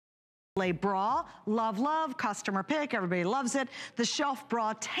bra, love, love, customer pick, everybody loves it. The shelf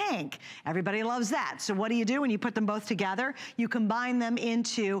bra tank, everybody loves that. So what do you do when you put them both together? You combine them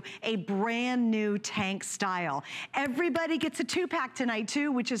into a brand new tank style. Everybody gets a 2-pack tonight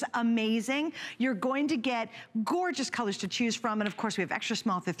too, which is amazing. You're going to get gorgeous colors to choose from, and of course we have extra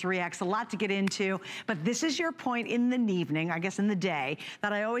small through 3X, a lot to get into, but this is your point in the evening, I guess in the day,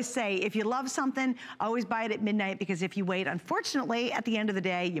 that I always say, if you love something, always buy it at midnight, because if you wait, unfortunately, at the end of the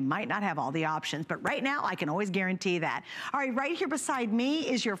day, you might not have all the options, but right now I can always guarantee that. All right, right here beside me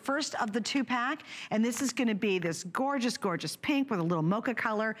is your first of the 2-pack, and this is gonna be this gorgeous, gorgeous pink with a little mocha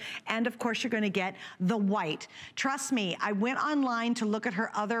color, and of course you're gonna get the white. Trust me, I went online to look at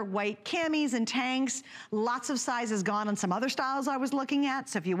her other white camis and tanks. Lots of sizes gone on some other styles I was looking at,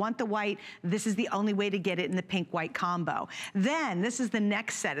 so if you want the white, this is the only way to get it in the pink-white combo. Then, this is the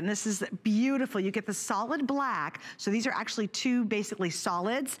next set, and this is beautiful. You get the solid black, so these are actually two basically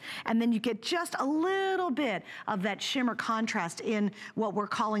solids, and then you get just a little bit of that shimmer contrast in what we're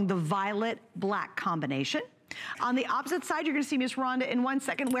calling the violet black combination. On the opposite side, you're gonna see Miss Rhonda in 1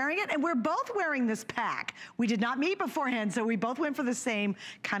 second wearing it, and we're both wearing this pack. We did not meet beforehand, so we both went for the same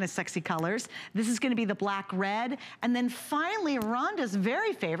kind of sexy colors. This is gonna be the black red, and then finally, Rhonda's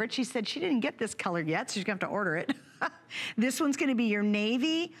very favorite, she said she didn't get this color yet, so she's gonna have to order it. This one's gonna be your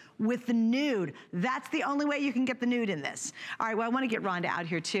navy with the nude. That's the only way you can get the nude in this. All right, well, I wanna get Rhonda out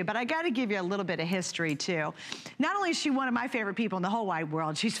here too, but I gotta give you a little bit of history too. Not only is she one of my favorite people in the whole wide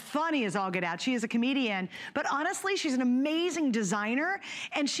world, she's funny as all get out. She is a comedian, but honestly, she's an amazing designer,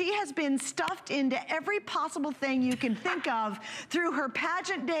 and she has been stuffed into every possible thing you can think of through her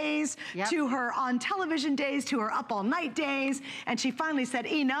pageant days, to her on television days, to her up all night days, and she finally said,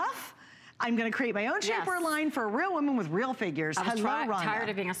 enough. I'm gonna create my own shapewear line for real women with real figures. Hello, Rhonda. Tired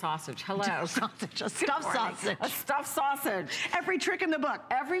of being a sausage. Hello. Sausage, a stuffed sausage. A stuffed sausage. Every trick in the book.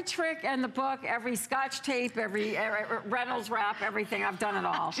 Every trick in the book, every Scotch tape, every Reynolds wrap, everything. I've done it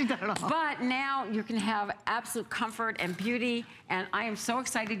all. She's done it all. But now you can have absolute comfort and beauty, and I am so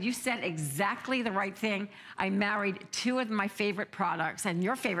excited. You said exactly the right thing. I married two of my favorite products, and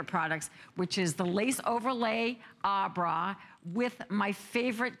your favorite products, which is the lace overlay bra with my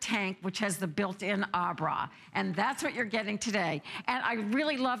favorite tank, which has the built-in bra. And that's what you're getting today. And I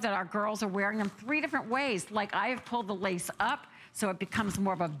really love that our girls are wearing them 3 different ways. Like, I have pulled the lace up so it becomes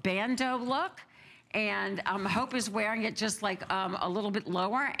more of a bandeau look. And Hope is wearing it just like a little bit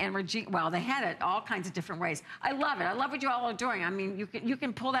lower, and Regina, well, they had it all kinds of different ways. I love it. I love what you all are doing. I mean, you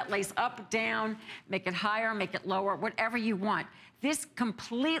can pull that lace up, down, make it higher, make it lower, whatever you want. This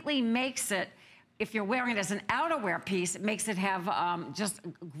completely makes it, if you're wearing it as an outerwear piece, it makes it have just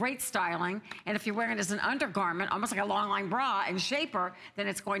great styling. And if you're wearing it as an undergarment, almost like a long line bra and shaper, then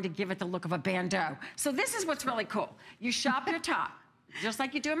it's going to give it the look of a bandeau. So this is what's really cool. You shop your top, just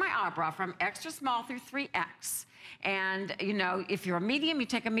like you do in my bra, from extra small through 3X. And, you know, if you're a medium, you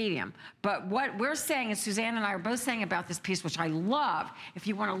take a medium. But what we're saying, and Suzanne and I are both saying about this piece, which I love, if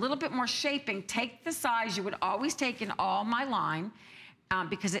you want a little bit more shaping, take the size you would always take in all my line,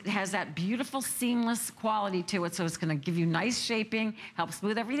 because it has that beautiful seamless quality to it, so it's gonna give you nice shaping, help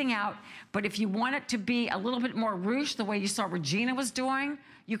smooth everything out. But if you want it to be a little bit more ruched, the way you saw Regina was doing,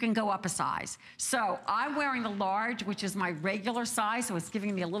 you can go up a size. So I'm wearing the large, which is my regular size, so it's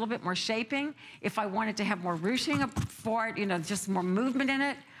giving me a little bit more shaping. If I wanted to have more ruching for it, you know, just more movement in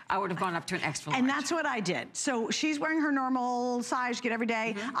it, I would have gone up to an extra large. And that's what I did. So she's wearing her normal size you get every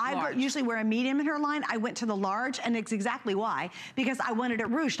day. I usually wear a medium in her line. I went to the large, and it's exactly why. Because I wanted it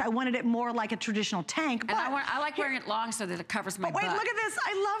ruched. I wanted it more like a traditional tank. And I like wearing it long so that it covers my butt. Wait, look at this.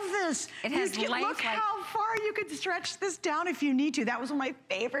 I love this. It has length. Look how far you could stretch this down if you need to. That was one of my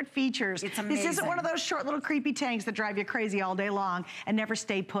favorite features. It's amazing. This isn't one of those short little creepy tanks that drive you crazy all day long and never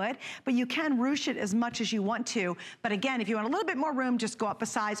stay put. But you can ruche it as much as you want to. But again, if you want a little bit more room, just go up a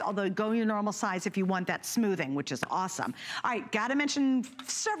size, although go your normal size if you want that smoothing, which is awesome. All right, gotta mention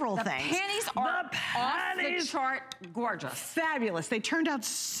several things. The panties are off the chart gorgeous. Fabulous. They turned out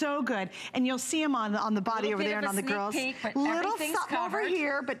so good. And you'll see them on the body over there and on the girls. Peek, but little something over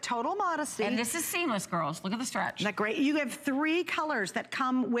here, but total modesty. And this is seamless, girls. Look at the stretch. Isn't that great? You have 3 colors that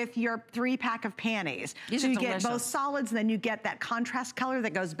come with your 3-pack of panties. These so you delicious. Get both solids, and then you get that contrast color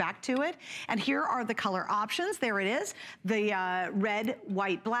that goes back to it. And here are the color options. There it is. The red,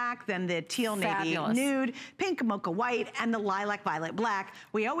 white, black, then the teal, navy, nude, pink, mocha white, and the lilac, violet, black.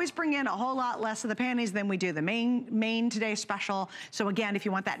 We always bring in a whole lot less of the panties than we do the main today special. So again, if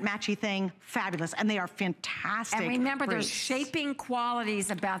you want that matchy thing, fabulous. And they are fantastic. And remember, there's shaping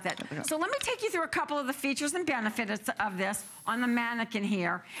qualities about that. So let me take you through a couple of the features and benefits of this. on the mannequin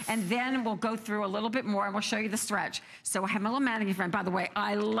here, and then we'll go through a little bit more and we'll show you the stretch. So I have my little mannequin friend. By the way,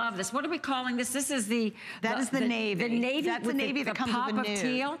 I love this. What are we calling this? This is the navy. The navy. That's the navy that comes with the nude.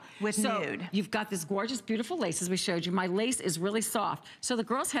 Teal. With nude. You've got this gorgeous, beautiful lace, as we showed you. My lace is really soft. So the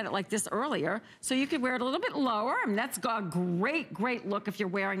girls had it like this earlier. So you could wear it a little bit lower. I mean, that's got a great, great look if you're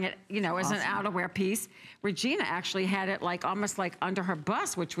wearing it, you know, as an outerwear piece. Regina actually had it like almost like under her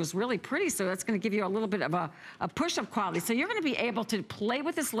bust, which was really pretty. So that's going to give you a little bit of a push-up quality. So you're going to be able to play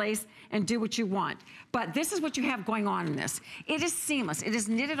with this lace and do what you want. But this is what you have going on in this. It is seamless. It is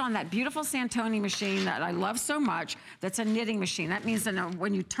knitted on that beautiful Santoni machine that I love so much. That's a knitting machine. That means that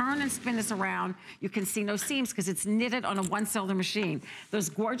when you turn and spin this around, you can see no seams because it's knitted on a one-cylinder machine. Those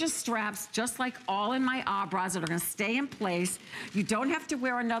gorgeous straps, just like all in my bras, that are going to stay in place. You don't have to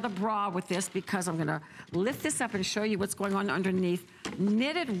wear another bra with this because I'm going to lift this up and show you what's going on underneath.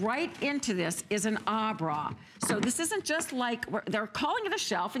 Knitted right into this is an bra. So this isn't just like, they're calling it a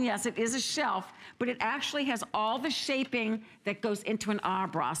shelf, and yes, it is a shelf, but it actually has all the shaping that goes into an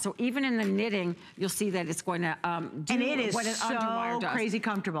bra. So even in the knitting, you'll see that it's going to do and it is what an underwire does. Crazy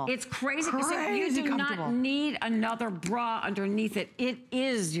comfortable. It's crazy. So you do not need another bra underneath it. It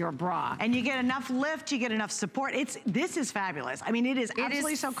is your bra. And you get enough lift, you get enough support. This is fabulous. I mean, it is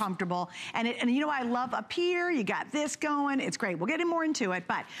absolutely so comfortable. And you know, I love up here, you got this going. It's great. We'll get more into it,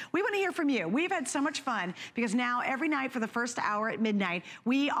 but we want to hear from you. We've had so much fun because now every night for the first hour at midnight,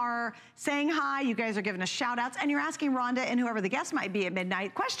 we are saying hi. You guys are giving us shout outs and you're asking Rhonda and whoever the guest might be at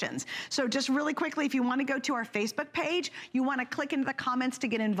midnight questions. So just really quickly, if you want to go to our Facebook page, you want to click into the comments to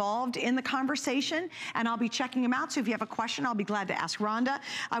get involved in the conversation, and I'll be checking them out. So if you have a question, I'll be glad to ask Rhonda.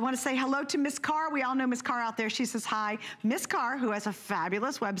 I want to say hello to Miss Carr. We all know Miss Carr out there. She says hi. Miss Carr, who has a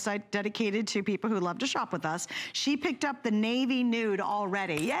fabulous website dedicated to people who love to shop with us. She picked up the navy nude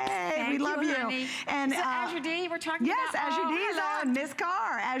already. Yay, we love you. Honey. And Azure D, we're talking about. Yes, Azure D is on. Miss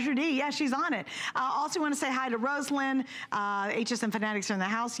Carr, Azure D, yes, she's on it. Also want to say hi to Rosalind. HSN Fanatics are in the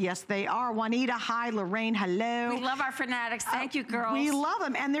house. Yes, they are. Juanita, hi. Lorraine, hello. We love our Fanatics. Thank you, girls. We love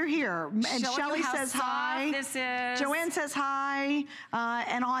them, and they're here. And Shelly says hi. This is. Joanne says hi.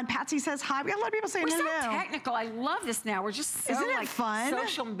 And Patsy says hi. We got a lot of people saying hello. We're so technical. I love this now. We're just so Isn't it fun?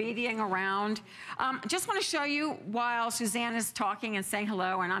 Social mediaing around. Just want to show you while Suzanne is talking and saying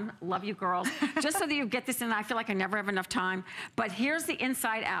hello, and I love you girls, just so that you get this in. I feel like I never have enough time. But here's the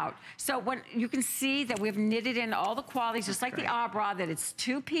inside out. So when you can see that we've knitted in all the qualities, just like the bra, that it's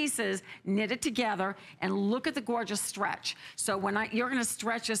two pieces knitted together, and look at the gorgeous stretch. So when you're going to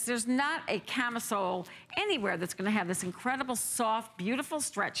stretch this, there's not a camisole anywhere that's going to have this incredible, soft, beautiful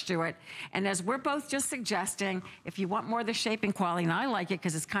stretch to it. And as we're both just suggesting, if you want more of the shaping quality, and I like it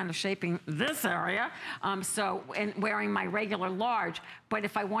because it's kind of shaping this area, and wearing my regular large, but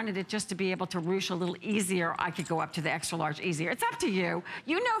if I wanted it just to be able to ruche a little easier, I could go up to the extra large easier. It's up to you.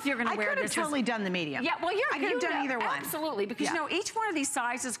 You know if you're going to wear this. I could have totally done the medium. Yeah, well, I could have done either one. Absolutely, because you know, each one of these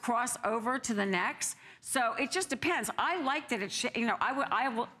sizes cross over to the next, so it just depends. I like that it's, you know,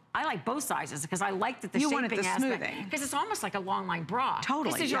 I like both sizes because I like that the shaping want it the aspect. smoothing. Because it's almost like a long line bra.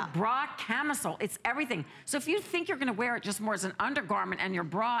 Totally, This is your bra camisole. It's everything. So if you think you're going to wear it just more as an undergarment and your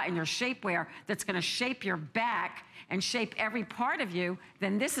bra and your shapewear that's going to shape your back and shape every part of you,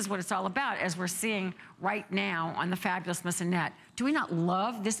 then this is what it's all about, as we're seeing right now on the fabulous Miss Annette. Do we not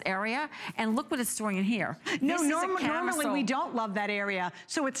love this area? And look what it's doing in here. No, normally we don't love that area,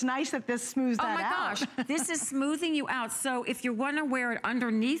 so it's nice that this smooths that out. Oh my gosh, this is smoothing you out. So if you want to wear it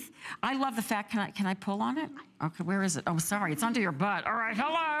underneath, I love the fact, can I pull on it? Okay, where is it? Oh, sorry, it's under your butt. All right,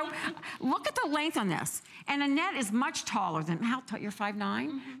 hello. Look at the length on this. And Annette is much taller than, how tall, you're 5'9"?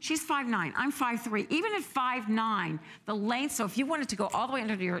 Mm-hmm. She's 5'9", I'm 5'3". Even at 5'9", the length, so if you wanted to go all the way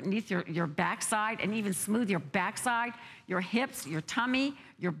underneath your backside and even smooth your backside, your hips, your tummy,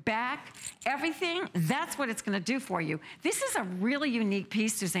 your back, everything, that's what it's gonna do for you. This is a really unique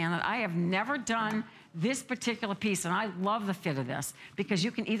piece, Suzanne, that I have never done this particular piece, and I love the fit of this because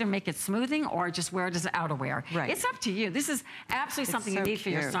you can either make it smoothing or just wear it as outerwear. Right. It's up to you. This is absolutely something you need for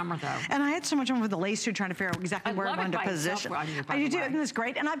your summer, though. And I had so much fun with the lace too, trying to figure out exactly where I wanted to position. I do, and it's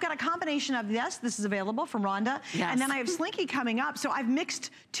great. And I've got a combination of this is available from Rhonda, and then I have Slinky coming up. So I've mixed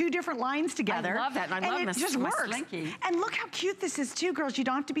two different lines together. I love that, and I love it just works. Slinky. And look how cute this is too, girls. You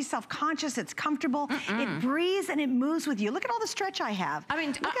don't have to be self-conscious. It's comfortable. It breathes and it moves with you. Look at all the stretch I have. I mean,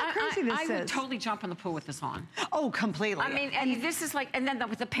 look how crazy this is. I would totally jump on the pool with this on. Oh, completely. I mean, and this is like, and then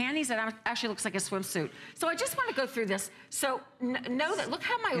with the panties, that actually looks like a swimsuit. So I just want to go through this. So know that, look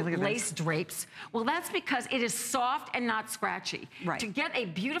how my lace drapes. Well, that's because it is soft and not scratchy. Right. To get a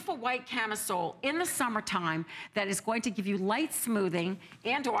beautiful white camisole in the summertime that is going to give you light smoothing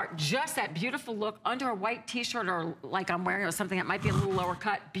and or just that beautiful look under a white t-shirt or like I'm wearing or something that might be a little lower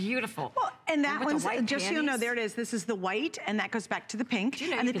cut, beautiful. Well, and that one's, just so you know, panties. there it is. This is the white, and that goes back to the pink.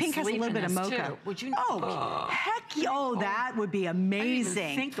 You know, and the pink has a little bit of mocha. Too. Would you? Oh, heck, that would be amazing. I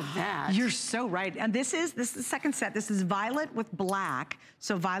didn't even think of that. You're so right. And this is the second set. This is violet with black.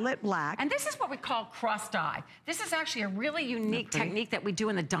 So violet, black. And this is what we call cross dye. This is actually a really unique technique that we do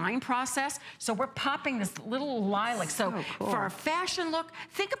in the dyeing process. So we're popping this little lilac. So cool. For our fashion look,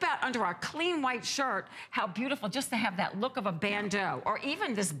 think about under our clean white shirt, how beautiful just to have that look of a bandeau, or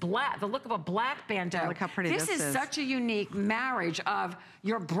even this black, the look of a black bandeau. Look how pretty this is. This is such a unique marriage of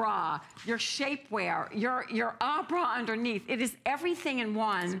your bra, your shapewear, your bra underneath. It is everything in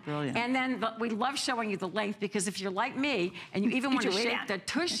one. That's brilliant. And then we love showing you the length, because if you're like me and you even want to shape the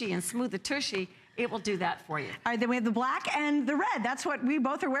tushy and smooth the tushy, it will do that for you. All right, then we have the black and the red. That's what we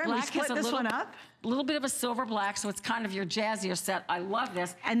both are wearing. Black we split this one up. A little bit of a silver black, so it's kind of your jazzier set. I love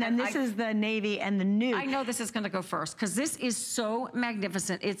this. And then this is the navy and the nude. I know this is gonna go first, because this is so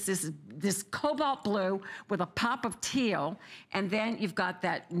magnificent. It's this cobalt blue with a pop of teal, and then you've got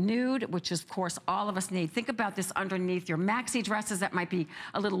that nude, which is, of course, all of us need. Think about this underneath your maxi dresses that might be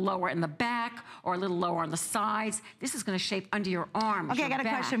a little lower in the back or a little lower on the sides. This is gonna shape under your arms. Okay, I got a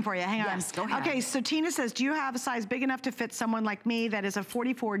question for you. Hang on. Yes, go ahead. Okay, so Tina says, do you have a size big enough to fit someone like me that is a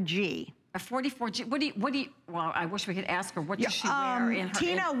 44G? A 44G, what do you, well, I wish we could ask her, what does she wear in her?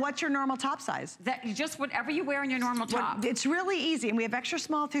 Tina, what's your normal top size? That just whatever you wear in your normal top. It's really easy, and we have extra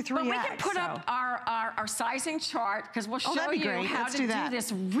small through 3X. But we can put up our sizing chart, because we'll show you how to do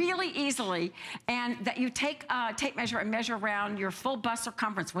this really easily. And that you take tape measure and measure around your full bust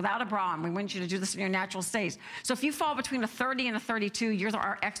circumference without a bra, and we want you to do this in your natural state. So if you fall between a 30 and a 32, you're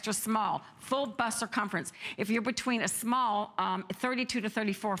our extra small, full bust circumference. If you're between a small, 32 to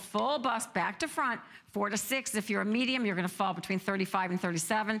 34, full bust, back to front, 4 to 6. If you're a medium, you're gonna fall between 35 and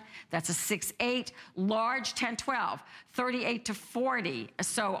 37. That's a 6'8". Large, 10, 12. 38 to 40.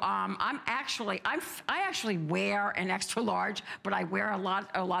 So I actually wear an extra large, but I wear a lot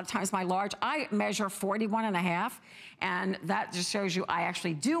of times my large. I measure 41.5, and that just shows you I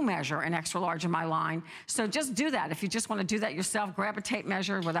actually do measure an extra large in my line. So just do that. If you just want to do that yourself, grab a tape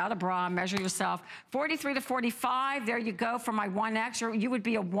measure without a bra, measure yourself. 43 to 45, there you go for my 1X. You would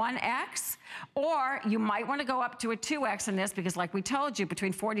be a 1X, or you might want to go up to a 2X in this, because like we told you,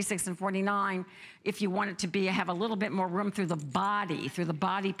 between 46 and 49, if you want it to be, have a little bit more room through the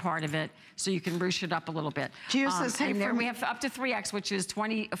body part of it, so you can ruche it up a little bit. And there we have up to 3X, which is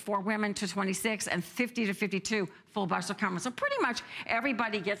 20 for women to 26, and 50 to 52 full bust circumference. So pretty much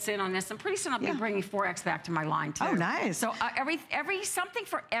everybody gets in on this, and pretty soon I'll be bringing 4X back to my line too. Oh, nice. So something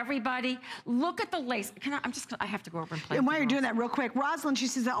for everybody. Look at the lace. I have to go over and play. And while you're doing that real quick, Rosalind, she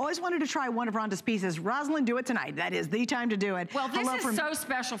says, I always wanted to try one of Rhonda's pieces. Rosalind, do it tonight. That is the time to do it. Well, this is so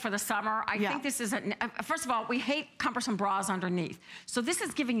special for the summer. I think this is, first of all, we hate cumbersome bras underneath. So this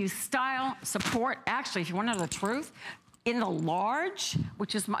is giving you style, support. Actually, if you want to know the truth, in the large,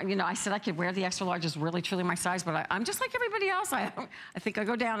 which is my, I said I could wear the extra large, is really truly my size, but I'm just like everybody else. I think I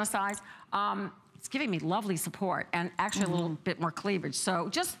go down a size. It's giving me lovely support and actually a little bit more cleavage. So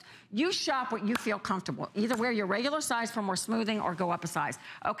just, you shop what you feel comfortable. Either wear your regular size for more smoothing or go up a size.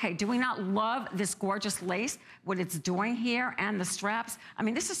 Okay, do we not love this gorgeous lace, what it's doing here, and the straps? I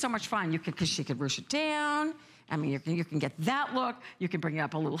mean, this is so much fun. Because she could ruche it down. I mean, you can get that look. You can bring it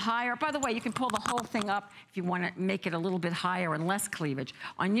up a little higher. By the way, you can pull the whole thing up if you want to make it a little bit higher and less cleavage.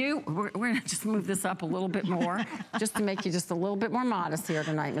 On you, we're going to just move this up a little bit more, just to make you just a little bit more modest here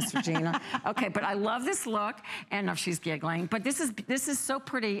tonight, Mr. Gina. Okay, but I love this look, and no, she's giggling. But this is so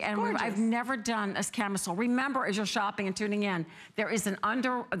pretty, and I've never done a camisole. Remember, as you're shopping and tuning in, there is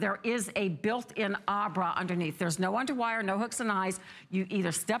a built-in bra underneath. There's no underwire, no hooks and eyes. You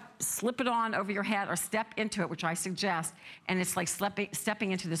either slip it on over your head or step into it, which I suggest, and it's like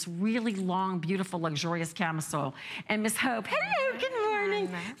stepping into this really long, beautiful, luxurious camisole. And Miss Hope, hello, good morning.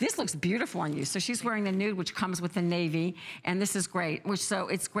 This looks beautiful on you. So she's wearing the nude, which comes with the navy, and this is great. So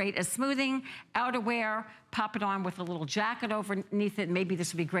it's great as smoothing, outerwear, pop it on with a little jacket underneath it. Maybe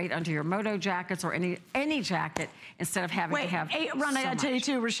this would be great under your moto jackets or any jacket instead of having to have Rhonda, I tell you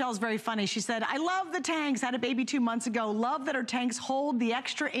too, Rochelle's very funny. She said, I love the tanks. Had a baby 2 months ago. Love that her tanks hold the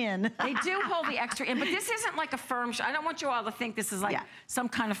extra in. They do hold the extra in, but this isn't like a firm, I don't want you all to think this is like some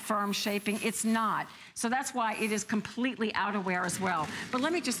kind of firm shaping. It's not. So that's why it is completely outerwear as well. But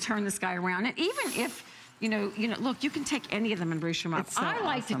let me just turn this guy around. And even if, you know, look, you can take any of them and ruche them up. So I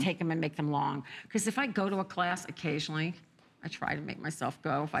like awesome. to take them and make them long, because if I go to a class occasionally, I try to make myself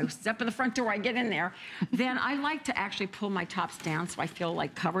go. If I step in the front door, I get in there. Then I like to actually pull my tops down so I feel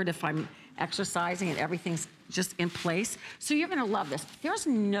like covered if I'm exercising and everything's just in place. So you're gonna love this. There's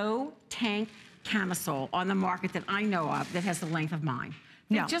no tank camisole on the market that I know of that has the length of mine.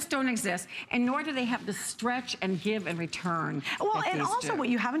 They just don't exist, and nor do they have the stretch and give and return. Well, and also what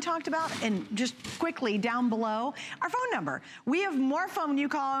you haven't talked about, and just quickly down below, our phone number. We have more fun when you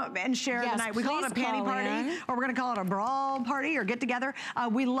call and share tonight. We call it a panty party, or we're gonna call it a brawl party or get together.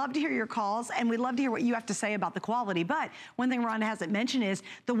 We love to hear your calls, and we love to hear what you have to say about the quality. But one thing Rhonda hasn't mentioned is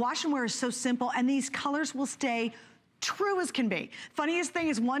the wash and wear is so simple, and these colors will stay true as can be. Funniest thing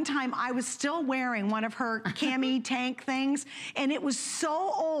is one time I was still wearing one of her cami tank things, and it was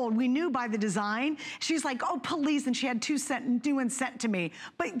so old. We knew by the design. She's like, oh, please, and she had new ones sent to me.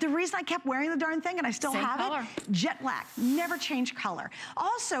 But the reason I kept wearing the darn thing, and I still have it, jet black, never change color.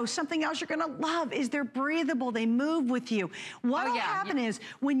 Also, something else you're gonna love is they're breathable, they move with you. What'll happen is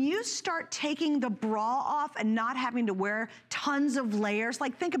when you start taking the bra off and not having to wear tons of layers,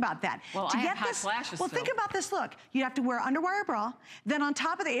 like think about that. Well, to I get have hot this, flashes well, still. think about this look. You have to wear underwire bra. Then on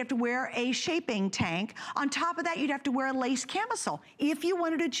top of that, you have to wear a shaping tank. On top of that, you'd have to wear a lace camisole if you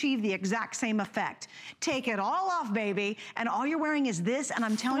wanted to achieve the exact same effect. Take it all off, baby, and all you're wearing is this, and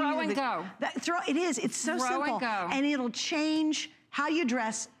I'm telling you, it is. It's so simple, and it'll change how you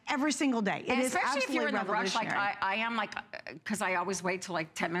dress every single day. It is especially if you're in a rush, like I am, like, because I always wait till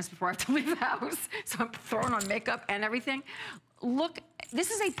like 10 minutes before I have to leave the house, so I'm throwing on makeup and everything. Look, this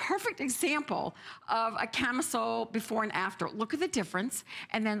is a perfect example of a camisole before and after. Look at the difference,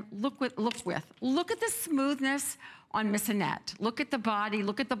 and then look at the smoothness on Miss Annette. Look at the body,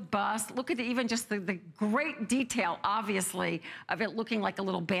 look at the bust, look at even just the great detail, obviously, of it looking like a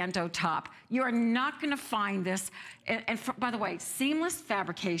little bandeau top. You are not gonna find this, by the way, seamless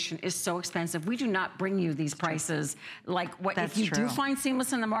fabrication is so expensive. We do not bring you these prices. Like, if you do find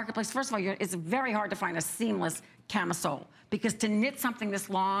seamless in the marketplace, first of all, it's very hard to find a seamless camisole, because to knit something this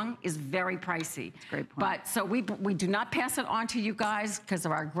long is very pricey. That's a great point. But so we do not pass it on to you guys because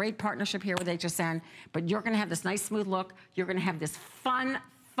of our great partnership here with HSN, but you're gonna have this nice smooth look. You're gonna have this fun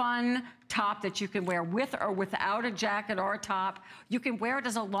top that you can wear with or without a jacket or a top. You can wear it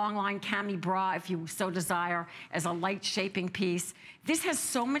as a long line cami bra if you so desire, as a light shaping piece. This has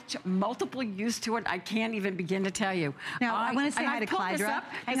so much multiple use to it, I can't even begin to tell you. Now, I want to say hi to Clydra.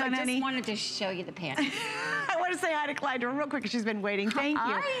 I just wanted to show you the panties. I want to say hi to Clydra real quick, because she's been waiting. Thank you.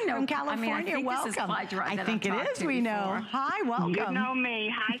 I know. From California, I think welcome. This is Clydra I think it is, we know. Hi, welcome. You know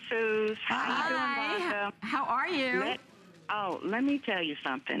me. Hi, Suze. How you doing, Rhonda? How are you? Let me tell you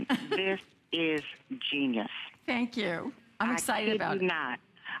something. This is genius. Thank you. I'm excited about it. I kid you not.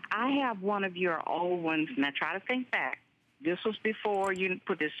 I have one of your old ones, and I try to think back. This was before you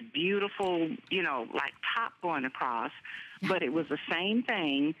put this beautiful, like top going across, but it was the same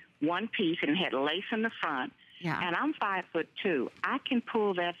thing, one piece, and it had lace in the front. Yeah. And I'm 5'2". I can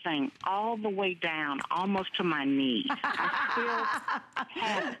pull that thing all the way down, almost to my knees. I still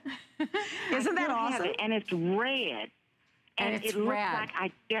have it. Isn't that awesome? And it's red. And it's it looks rad. like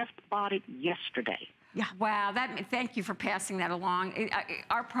I just bought it yesterday. Yeah. Wow. Thank you for passing that along.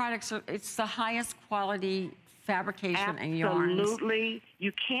 Our products it's the highest quality fabrication and yarns. Absolutely.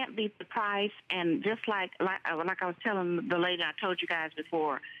 You can't beat the price. And just like I was telling the lady I told you guys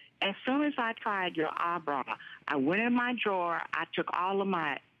before, as soon as I tried your bra, I went in my drawer, I took all of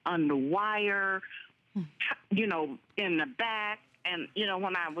my underwire, in the back. And,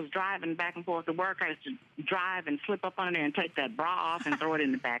 when I was driving back and forth to work, I used to drive and slip up under there and take that bra off and throw it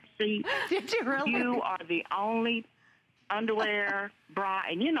in the back seat. Did you really? You are the only underwear, bra,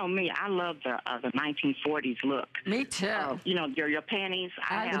 and you know me, I love the 1940s look. Me too. Your panties.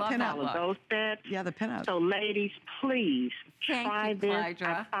 I have all of those sets. Yeah, the pinup. So, ladies, please try this.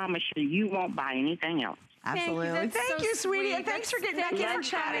 Clydra. I promise you won't buy anything else. Absolutely. Thank you, sweetie. And thanks for getting back in and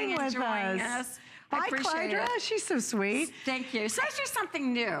chatting with us. Bye, Clydra. She's so sweet. Thank you. So that's just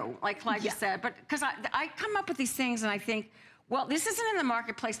something new, like Clydra said. But because I come up with these things and I think, Well, this isn't in the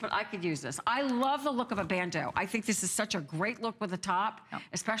marketplace, but I could use this. I love the look of a bandeau. I think this is such a great look with the top,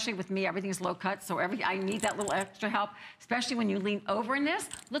 especially with me. Everything's low cut, so I need that little extra help, especially when you lean over in this.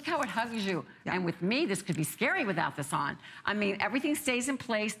 Look how it hugs you. And with me, this could be scary without this on. I mean, everything stays in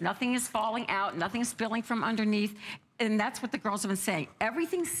place. Nothing is falling out. Nothing is spilling from underneath. And that's what the girls have been saying.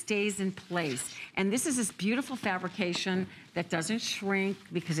 Everything stays in place. And this is this beautiful fabrication that doesn't shrink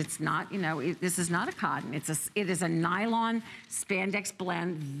because it's not, you know, this is not a cotton. It is a nylon spandex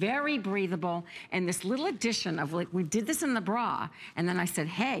blend, very breathable. And this little addition of, like, we did this in the bra, and then I said,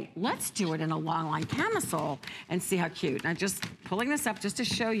 hey, let's do it in a long line camisole and see how cute. And I'm just pulling this up just to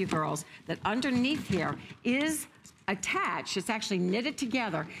show you girls that underneath here is attached, it's actually knitted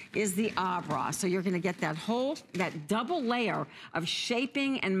together, is the bra. So you're gonna get that double layer of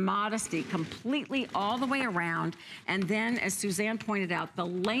shaping and modesty completely all the way around. And then, as Suzanne pointed out, the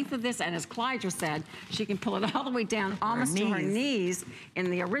length of this, and as Clyde just said, she can pull it all the way down almost to her knees in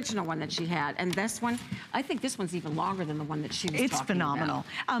the original one that she had. And this one, I think this one's even longer than the one that she was talking about. It's phenomenal.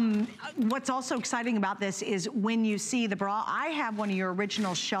 What's also exciting about this is when you see the bra, I have one of your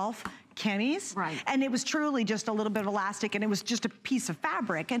original shelf camis, and it was truly just a little bit of elastic, and it was just a piece of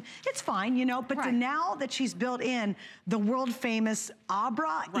fabric, and it's fine, you know, but now that she's built in the world famous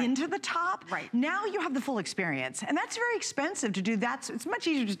bra into the top, now you have the full experience, and that's very expensive to do. It's much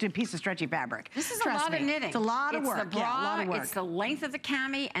easier to do a piece of stretchy fabric. This is a lot of knitting. It's a lot of work. It's the bra, a lot of work. It's the length of the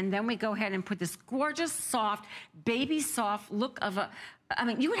cami, and then we go ahead and put this gorgeous, soft, baby soft look of I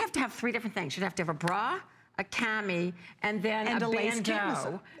mean, you would have to have 3 different things. You'd have to have a bra, a cami, and then a lace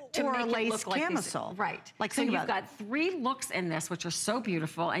bandeau. Or a lace camisole. Like, so you've got 3 looks in this, which are so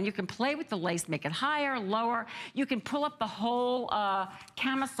beautiful, and you can play with the lace, make it higher, lower. You can pull up the whole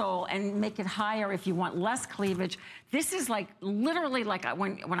camisole and make it higher if you want less cleavage. This is like, literally like,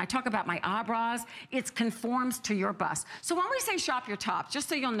 when I talk about my bras, it conforms to your bust. So when we say shop your top, just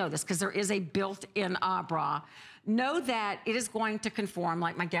so you'll know this, because there is a built-in bra, know that it is going to conform,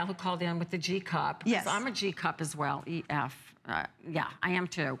 like my gal who called in with the G cup. Yes. I'm a G cup as well, EF. Yeah, I am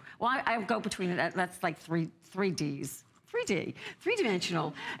too. Well, I go between, that's like three Ds. 3D,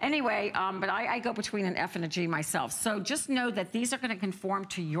 3-dimensional. Anyway, but I go between an F and a G myself. So just know that these are gonna conform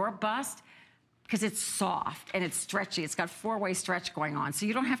to your bust because it's soft and it's stretchy. It's got 4-way stretch going on. So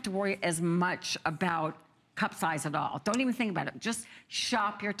you don't have to worry as much about cup size at all. Don't even think about it. Just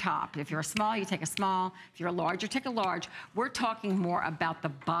shop your top. If you're a small, you take a small. If you're a large, you take a large. We're talking more about the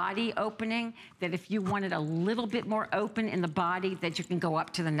body opening, that if you wanted a little bit more open in the body, that you can go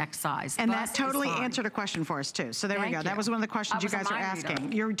up to the next size. And that totally answered a question for us too. So there we go. That was one of the questions you guys are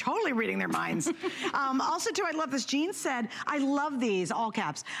asking. You're totally reading their minds. Also too, I love this. Jean said, I love these, all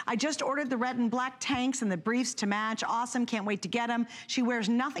caps. I just ordered the red and black tanks and the briefs to match. Awesome, can't wait to get them. She wears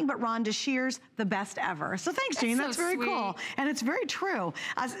nothing but Rhonda Shear's, the best ever. So thanks, Jean. That's very cool. And it's very true.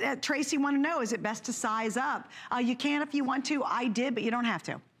 Tracy wanted to know, is it best to size up? You can if you want to. I did, but you don't have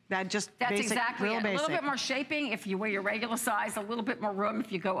to. That's exactly it. A little bit more shaping if you wear your regular size, a little bit more room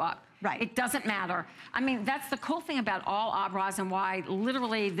if you go up. It doesn't matter. I mean, that's the cool thing about all bras and why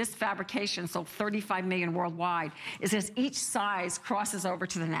literally this fabrication sold 35 million worldwide is as each size crosses over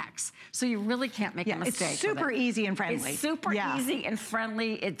to the next. So you really can't make a mistake. It's super easy and friendly. It's super easy and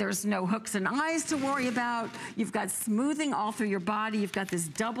friendly. There's no hooks and eyes to worry about. You've got smoothing all through your body. You've got this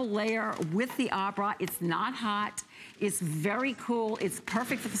double layer with the bra. It's not hot. It's very cool. It's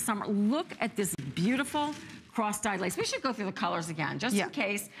perfect for the summer. Look at this beautiful cross-dyed lace. We should go through the colors again, just in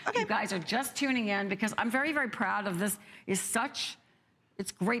case you guys are just tuning in, because I'm very, very proud of this.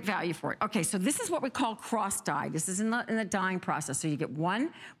 It's great value for it. Okay, so this is what we call cross-dyed. This is in the dyeing process. So you get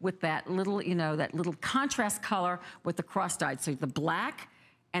one with that little, you know, that little contrast color with the cross-dyed. So the black,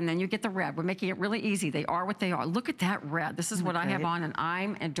 and then you get the red. We're making it really easy. They are what they are. Look at that red. This is what I have on, and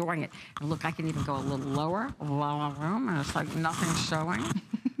I'm adoring it. And look, I can even go a little lower, room, and it's like nothing's showing.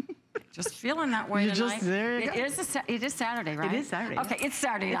 Just feeling that way tonight. It is Saturday, right? It is Saturday. Okay, it's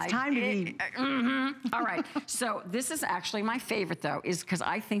Saturday night. It's time to eat. All right, so this is actually my favorite though, is because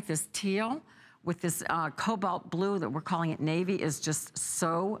I think this teal with this cobalt blue that we're calling it navy is just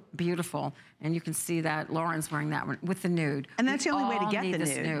so beautiful. And you can see that Lauren's wearing that one with the nude. And that's the only way to get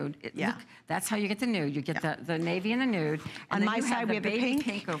the nude. Look, that's how you get the nude. You get the navy and the nude. And on my side, we have the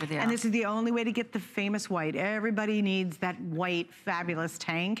pink over there. And this is the only way to get the famous white. Everybody needs that white, fabulous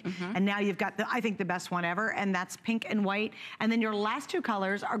tank. And now you've got, I think, the best one ever, and that's pink and white. And then your last 2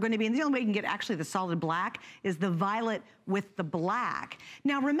 colors are going to be, and the only way you can get actually the solid black is the violet with the black.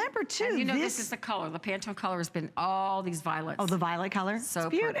 Now remember too, and you know this is the color. The Pantone color has been all these violets. Oh, the violet color? So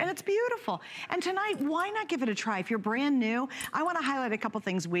pretty. And it's beautiful. And tonight, why not give it a try? If you're brand new, I want to highlight a couple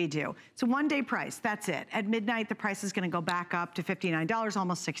things we do. It's a one-day price. That's it. At midnight, the price is going to go back up to $59,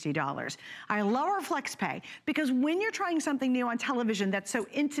 almost $60. I lower FlexPay because when you're trying something new on television that's so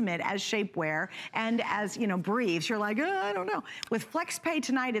intimate as shapewear and as, you know, briefs, you're like, oh, I don't know. With FlexPay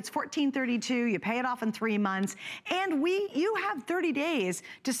tonight, it's $14.32. You pay it off in 3 months. And you have 30 days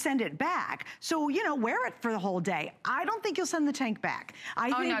to send it back. So, you know, wear it for the whole day. I don't think you'll send the tank back.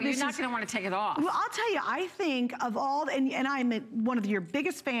 I think no, you're not going to want to take it off. Well, I'll tell you, I think of all, and I'm one of your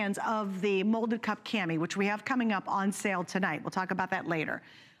biggest fans of the molded cup cami, which we have coming up on sale tonight. We'll talk about that later.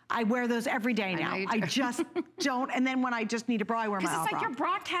 I wear those every day now. I just don't, and then when I just need a bra, I wear my Because it's bra. like your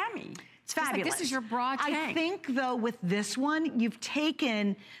bra cami. It's fabulous. Like this is your bra tank. I think, though, with this one, you've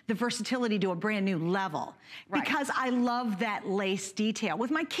taken the versatility to a brand new level. Right. Because I love that lace detail.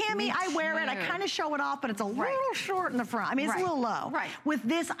 With my cami, I wear it. I kind of show it off, but it's a little short in the front. I mean, it's a little low. Right. With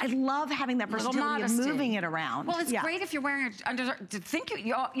this, I love having that versatility of moving it around. Well, it's great if you're wearing it under.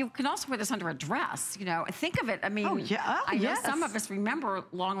 You can also wear this under a dress. You know, think of it. I mean, I know some of us remember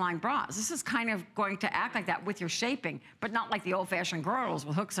long line bras. This is kind of going to act like that with your shaping, but not like the old-fashioned girdles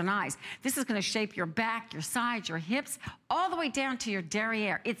with hooks and eyes. This is going to shape your back, your sides, your hips, all the way down to your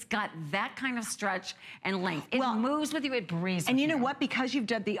derriere. It's got that kind of stretch and length. It moves with you, it breathes And with you know what? Because you've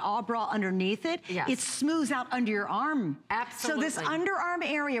done the all bra underneath it, it smooths out under your arm. Absolutely. So this underarm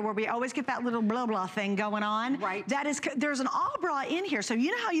area where we always get that little blah blah thing going on, that is, there's an all bra in here. So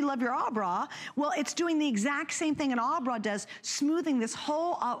you know how you love your all bra? Well, it's doing the exact same thing an all bra does, smoothing this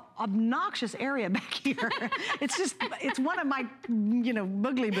whole obnoxious area back here. It's one of my, you know,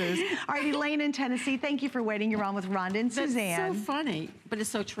 boogly boos. All right, Elaine in Tennessee, thank you for waiting. You're on with Rhonda and Suzanne. That's so funny, but it's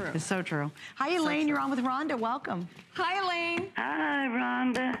so true. It's so true. Hi, Elaine. You're on with Rhonda. Welcome. Hi, Elaine. Hi,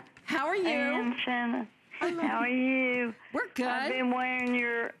 Rhonda. How are you? And Shannon. How are you? We're good. I've been wearing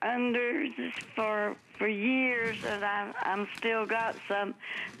your unders for years, and I'm still got some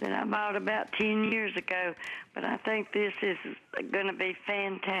that I bought about 10 years ago. But I think this is going to be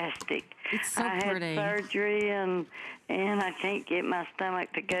fantastic. It's so I pretty. had surgery, and I can't get my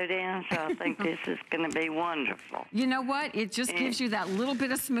stomach to go down, so I think this is going to be wonderful. You know what? It just gives you that little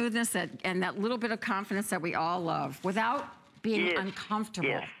bit of smoothness and that little bit of confidence that we all love without being uncomfortable.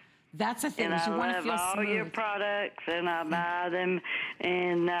 Yes. That's the thing. And you want to feel all smooth. your products, and I buy them,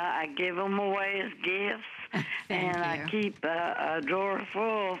 and I give them away as gifts. Thank you. I keep a drawer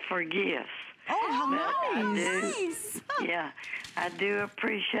full for gifts. Oh, how nice. Yeah, I do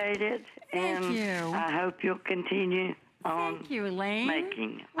appreciate it. Thank and you. I hope you'll continue on Thank you, Elaine.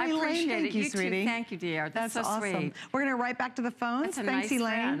 making. I appreciate Elaine, it. thank you, sweetie. Too. Thank you, dear. That's so awesome. sweet. We're going to right back to the phones. That's a Thanks, nice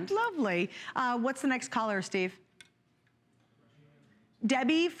Elaine. friend. Lovely. What's the next caller, Steve?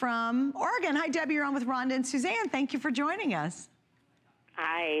 Debbie from Oregon. Hi, Debbie. You're on with Rhonda and Suzanne. Thank you for joining us.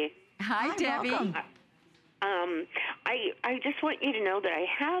 Hi. Hi, Debbie. Welcome. I just want you to know that I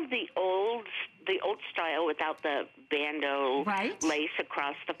have the old style without the bandeau lace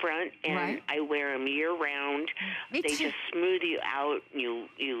across the front, and I wear them year round. Me they too. just smooth you out.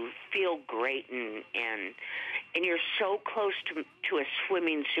 You feel great, and you're so close to a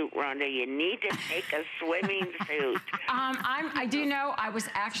swimming suit, Rhonda. You need to take a swimming suit. I do know I was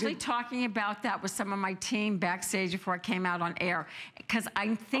actually talking about that with some of my team backstage before I came out on air, because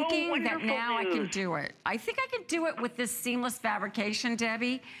I'm thinking that now I can do it. I think I can do it with this seamless fabrication,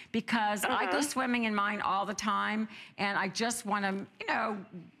 Debbie, because I go swimming in mine all the time, and I just want to, you know,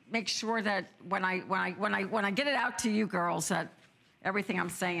 make sure that when I get it out to you girls that everything I'm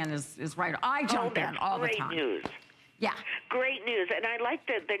saying is right. I jump in all the time. Great news. Yeah. Great news. And I like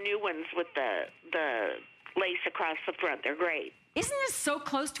the new ones with the lace across the front. They're great. Isn't this so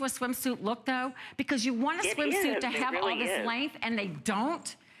close to a swimsuit look, though? Because you want a swimsuit to have all this length, and they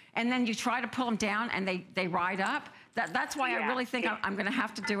don't. And then you try to pull them down, and they ride up. That's why I really think I'm going to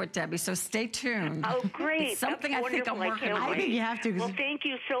have to do it, Debbie. So stay tuned. Oh, great. It's something I think I'm working on. I think you have to. Well, thank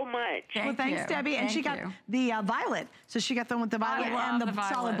you so much. Well, thanks, Debbie. And she got the violet. So she got the one with the violet and the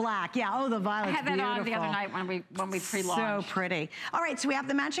solid black. Yeah, oh, the violet's I had that on the other night when we pre-launched. So pretty. All right, so we have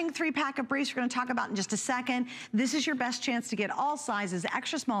the matching 3-pack of briefs we're going to talk about in just a second. This is your best chance to get all sizes,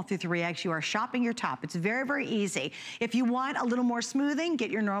 extra small through 3X. You are shopping your top. It's very, very easy. If you want a little more smoothing,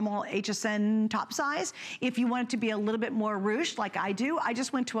 get your normal HSN top size. If you want it to be a little bit more ruched like I do, I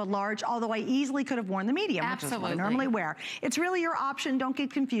just went to a large, although I easily could have worn the medium, which is what I normally wear. It's really your option. Don't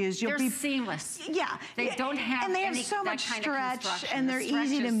get confused. They're seamless. Yeah. They don't have and they have so much stretch, and they're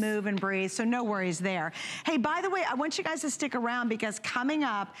easy to move and breathe, so no worries there. Hey, by the way, I want you guys to stick around because coming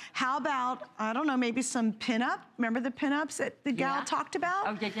up, how about, I don't know, maybe some pinup? Remember the pinups that the gal talked about?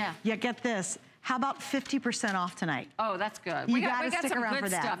 Oh, yeah. Yeah, get this. How about 50% off tonight? Oh, that's good. We got to stick around for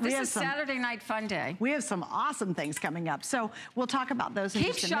that. Stuff. This is Saturday Night Fun Day. We have some awesome things coming up. So we'll talk about those in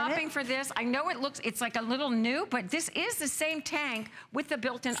just a minute. Keep shopping for this. I know it's like a little new, but this is the same tank with the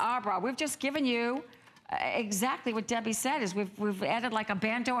built-in bra. We've just given you exactly what Debbie said, is we've added like a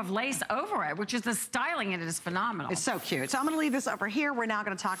bandeau of lace over it, which is the styling in it is phenomenal. It's so cute. So I'm gonna leave this over here. We're now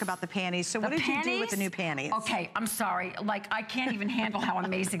gonna talk about the panties. So what did you do with the new panties? Okay, I'm sorry. Like, I can't even handle how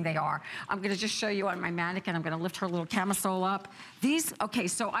amazing they are. I'm gonna just show you on my mannequin. I'm gonna lift her little camisole up. Okay,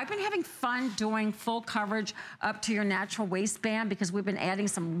 so I've been having fun doing full coverage up to your natural waistband because we've been adding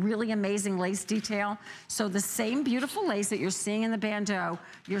some really amazing lace detail. So the same beautiful lace that you're seeing in the bandeau,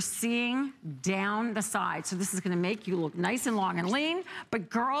 you're seeing down the side. So this is gonna make you look nice and long and lean. But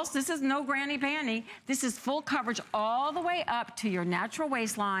girls, this is no granny panty. This is full coverage all the way up to your natural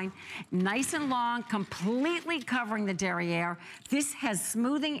waistline, nice and long, completely covering the derriere. This has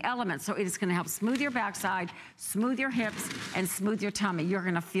smoothing elements, so it is gonna help smooth your backside, smooth your hips, and smooth your tummy. You're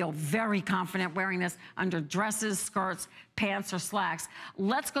gonna feel very confident wearing this under dresses, skirts, pants, or slacks.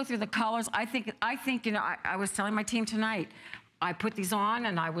 Let's go through the colors. I think, you know, I was telling my team tonight, I put these on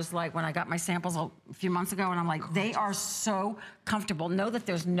and I was like, when I got my samples a few months ago, and I'm like, they are so comfortable. Know that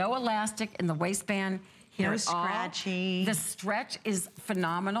there's no elastic in the waistband here at all. Scratchy. The stretch is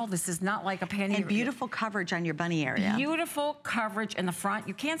phenomenal. This is not like a panty. And beautiful coverage on your bunny area. Beautiful coverage in the front.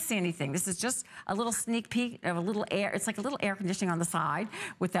 You can't see anything. This is just a little sneak peek of a little air. It's like a little air conditioning on the side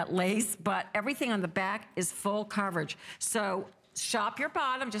with that lace, but everything on the back is full coverage. So shop your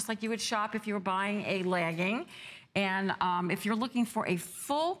bottom just like you would shop if you were buying a legging. And if you're looking for a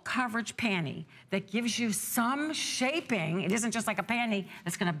full coverage panty that gives you some shaping, it isn't just like a panty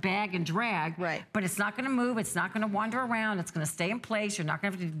that's gonna bag and drag, right? But it's not gonna move, it's not gonna wander around, it's gonna stay in place, you're not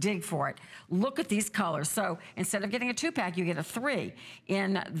gonna have to dig for it. Look at these colors. So instead of getting a 2-pack, you get a 3.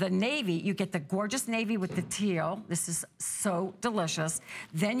 In the navy, you get the gorgeous navy with the teal. This is so delicious.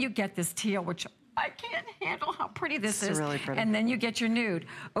 Then you get this teal, which I can't handle how pretty this is. Really pretty. And then you get your nude.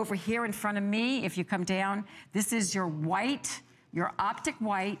 Over here in front of me, if you come down, this is your white, your optic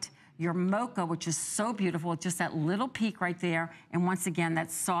white, your mocha, which is so beautiful. Just that little peak right there. And once again,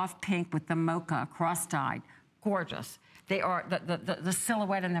 that soft pink with the mocha cross-dyed. Gorgeous. They are, the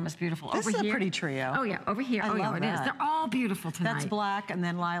silhouette in them is beautiful. This over is here, a pretty trio. Oh yeah, over here. I love it is. They're all beautiful tonight. That's black and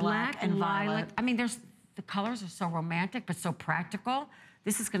then lilac black and lilac. violet. I mean, the colors are so romantic, but so practical.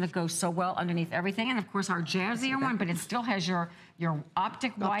 This is gonna go so well underneath everything. And of course our jazzier one, but it still has your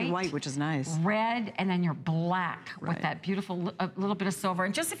optic white, which is nice. Red, and then your black with that beautiful little bit of silver.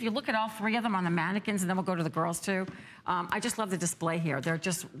 And just if you look at all 3 of them on the mannequins, and then we'll go to the girls too. I just love the display here. They're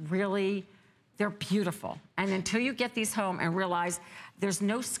just really, they're beautiful. And until you get these home and realize there's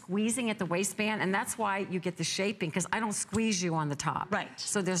no squeezing at the waistband, and that's why you get the shaping, because I don't squeeze you on the top. Right.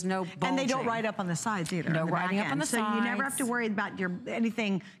 So there's no bulging. And they don't ride up on the sides either. No riding up on the sides. So you never have to worry about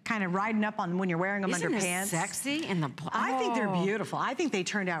anything kind of riding up on when you're wearing them under pants. Sexy in the I think they're beautiful. I think they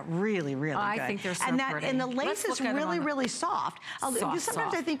turned out really, really good. I think they're so pretty. And the lace is really, really soft.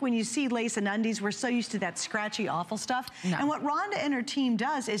 Sometimes I think when you see lace and undies, we're so used to that scratchy, awful stuff. No. And what Rhonda and her team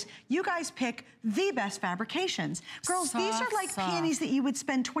does is you guys pick the best fabrications. Girls, these are like panties that you would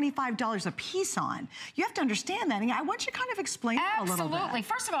spend $25 a piece on. You have to understand that. And I want you to kind of explain it a little bit. Absolutely.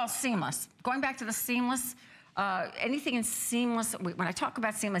 First of all, seamless. Going back to the seamless, anything in seamless, when I talk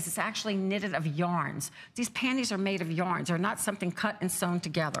about seamless, it's actually knitted of yarns. These panties are made of yarns. They're not something cut and sewn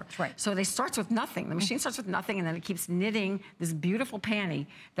together. That's right. So they start with nothing. The machine starts with nothing, and then it keeps knitting this beautiful panty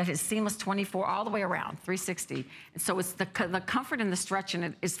that is seamless 24 all the way around, 360. And so it's the comfort and the stretch in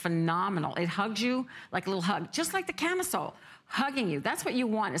it is phenomenal. It hugs you like a little hug, just like the camisole. Hugging you. That's what you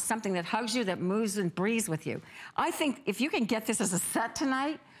want, is something that hugs you, that moves and breathes with you. I think if you can get this as a set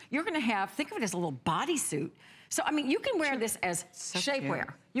tonight, you're gonna have, think of it as a little bodysuit. So, I mean, you can wear this as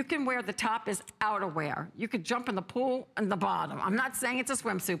shapewear. You can wear the top as outerwear. You could jump in the pool in the bottom. I'm not saying it's a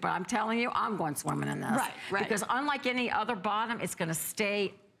swimsuit, but I'm telling you, I'm going swimming in this. Right. Because unlike any other bottom, it's gonna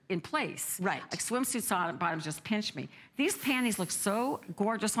stay in place. Right. Like swimsuits bottoms just pinch me. These panties look so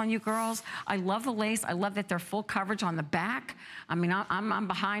gorgeous on you girls. I love the lace. I love that they're full coverage on the back. I mean, I'm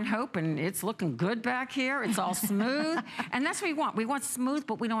behind Hope, and it's looking good back here. It's all smooth. And that's what we want. We want smooth,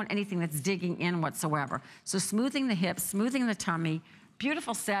 but we don't want anything that's digging in whatsoever. So smoothing the hips, smoothing the tummy,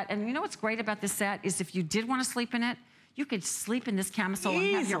 Beautiful set. And you know what's great about this set is if you did want to sleep in it, you could sleep in this camisole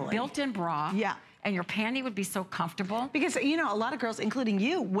and have your built-in bra. Yeah. And your panty would be so comfortable. Because, you know, a lot of girls, including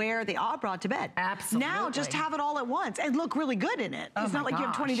you, wear the bra to bed. Absolutely. Now just have it all at once and look really good in it. Oh, it's not like you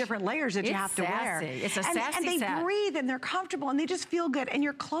have 20 different layers that you have to wear. It's a sassy set. And they breathe and they're comfortable and they just feel good and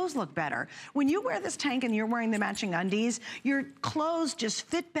your clothes look better. When you wear this tank and you're wearing the matching undies, your clothes just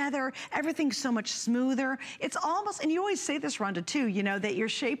fit better. Everything's so much smoother. It's almost, and you always say this, Rhonda, too, you know, that your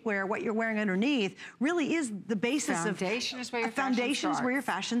shapewear, what you're wearing underneath, really is the basis foundation of... is where your foundation is where your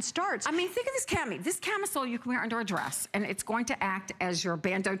fashion starts. I mean, think of this cami. This camisole you can wear under a dress, and it's going to act as your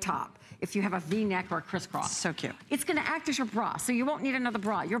bandeau top if you have a V-neck or a crisscross. So cute. It's going to act as your bra, so you won't need another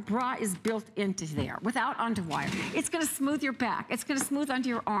bra. Your bra is built into there without underwire. It's going to smooth your back. It's going to smooth under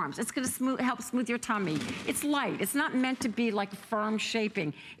your arms. It's going to help smooth your tummy. It's light. It's not meant to be like firm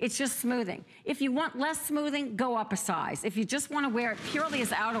shaping. It's just smoothing. If you want less smoothing, go up a size. If you just want to wear it purely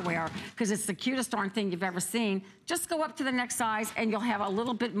as outerwear, because it's the cutest darn thing you've ever seen, just go up to the next size and you'll have a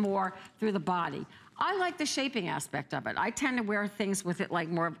little bit more through the body. I like the shaping aspect of it. I tend to wear things with it like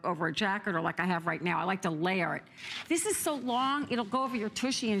more over a jacket or like I have right now. I like to layer it. This is so long, it'll go over your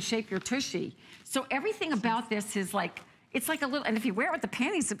tushy and shape your tushy. So everything about this is like, it's like a little, and if you wear it with the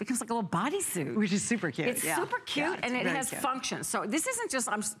panties, it becomes like a little bodysuit. Which is super cute. It's super cute, and it has function. So this isn't just,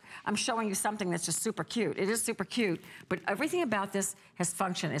 I'm showing you something that's just super cute. It is super cute, but everything about this has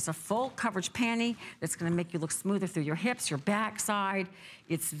function. It's a full coverage panty that's gonna make you look smoother through your hips, your backside.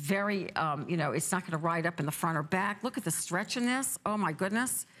 It's very, you know, it's not gonna ride up in the front or back. Look at the stretch in this, oh my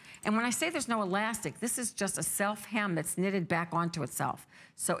goodness. And when I say there's no elastic, this is just a self-hem that's knitted back onto itself.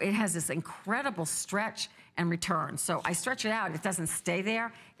 So it has this incredible stretch and return. So I stretch it out, it doesn't stay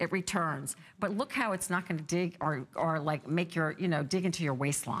there, it returns. But look how it's not gonna dig or like make your, you know, dig into your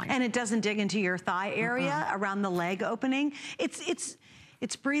waistline. And it doesn't dig into your thigh area around the leg opening.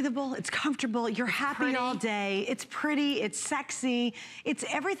 It's breathable, it's comfortable, you're happy all day, it's pretty, it's sexy, it's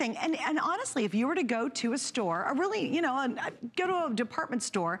everything. And honestly, if you were to go to a store, a really, you know, go to a department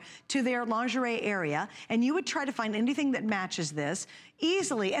store to their lingerie area, and you would try to find anything that matches this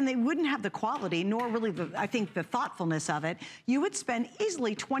easily, and they wouldn't have the quality, nor really I think the thoughtfulness of it, you would spend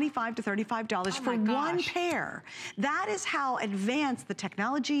easily $25 to $35 for one pair. That is how advanced the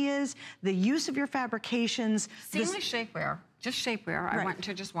technology is, the use of your fabrications. Seamless shapewear. Just shapewear. I went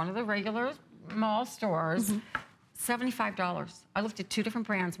into just one of the regular mall stores. $75. I looked at two different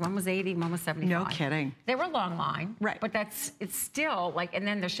brands. One was $80, one was $75. No kidding. They were long line. Right. But it's still like, and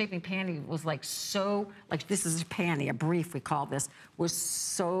then their shaping panty was like so, like this is a panty, a brief we call this, was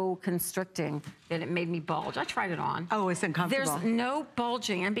so constricting that it made me bulge. I tried it on. Oh, it's uncomfortable. There's no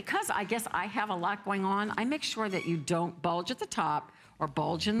bulging. And because I guess I have a lot going on, I make sure that you don't bulge at the top or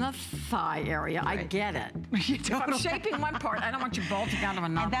bulge in the thigh area. Right. I get it. If I'm shaping one part, I don't want you bulging out of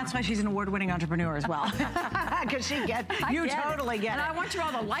another. And that's why she's an award-winning entrepreneur as well. Because she gets, you totally get it. And I want you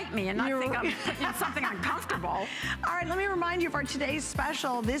all to like me and not think I'm putting in something uncomfortable. All right, let me remind you of our today's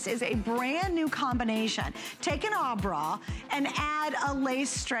special. This is a brand new combination. Take an bra and add a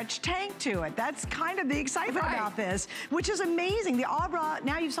lace stretch tank to it. That's kind of the excitement about this, which is amazing. The bra,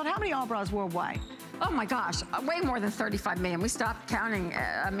 now you've sold how many bras worldwide? Oh my gosh, way more than 35 million. We stopped counting.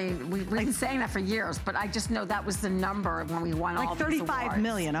 I mean, we've been saying that for years, but I just know that was the number when we won all these awards. Like 35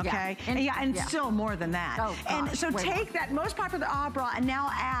 million, okay? And still more than that. Oh, gosh, and so take that most popular bra and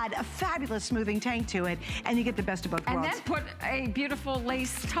now add a fabulous smoothing tank to it, and you get the best of both worlds. And then put a beautiful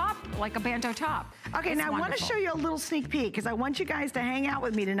lace top, like a bandeau top. Okay, now I want to show you a little sneak peek, because I want you guys to hang out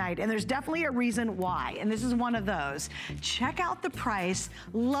with me tonight, and there's definitely a reason why, and this is one of those. Check out the price,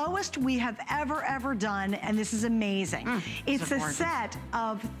 lowest we have ever done, and this is amazing. It's a set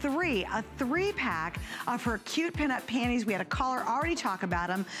of three, a 3-pack of her cute pinup panties. We had a caller already talk about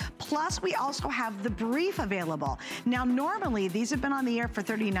them. Plus, we also have the brief available. Now, normally, these have been on the air for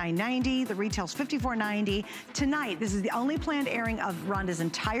 $39.90. The retail's $54.90. Tonight, this is the only planned airing of Rhonda's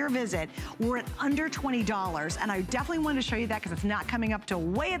entire visit. We're at under $20, and I definitely wanted to show you that because it's not coming up till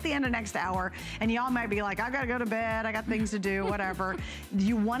way at the end of next hour, and y'all might be like, I gotta go to bed, I got things to do, whatever.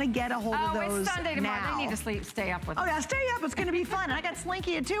 You want to get a hold of those it's Sunday tomorrow. now. They need to stay up with us. Oh yeah, stay up, it's gonna be fun. And I got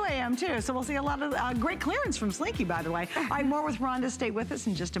Slinky at 2 a.m. too, so we'll see a lot of great clearance from Slinky, by the way. All right, more with Rhonda. Stay with us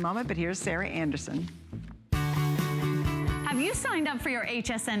in just a moment, but here's Sarah Anderson. Have you signed up for your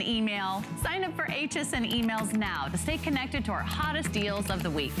HSN email? Sign up for HSN emails now to stay connected to our hottest deals of the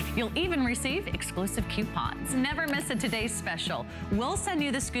week. You'll even receive exclusive coupons. Never miss a today's special. We'll send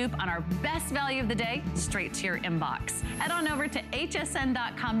you the scoop on our best value of the day straight to your inbox. Head on over to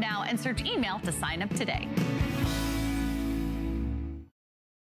hsn.com now and search email to sign up today.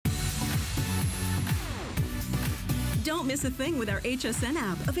 Don't Don't miss a thing with our HSN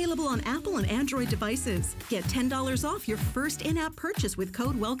app, available on Apple and Android devices. Get $10 off your first in-app purchase with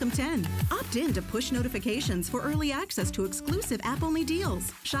code WELCOME10. Opt in to push notifications for early access to exclusive app-only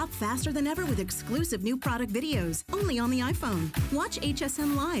deals. Shop faster than ever with exclusive new product videos, only on the iPhone. Watch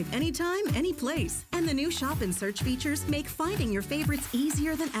HSN Live anytime, any place. And the new shop and search features make finding your favorites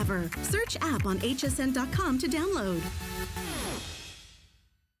easier than ever. Search app on hsn.com to download.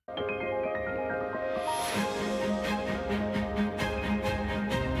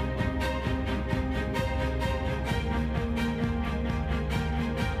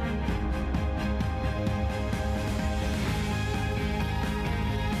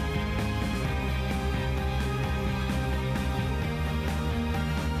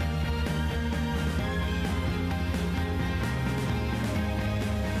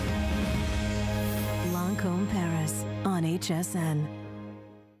 HSN.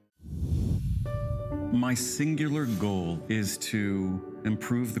 My singular goal is to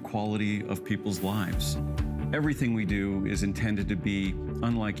improve the quality of people's lives. Everything we do is intended to be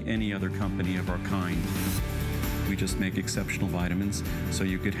unlike any other company of our kind. We just make exceptional vitamins so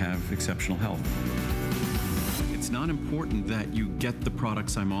you could have exceptional health. It's not important that you get the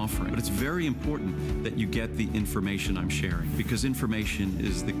products I'm offering, but it's very important that you get the information I'm sharing, because information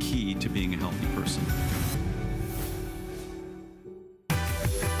is the key to being a healthy person.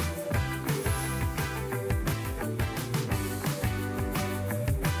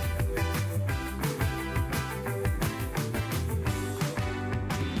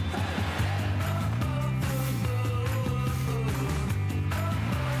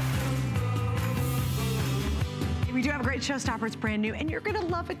 Showstopper, it's brand new, and you're gonna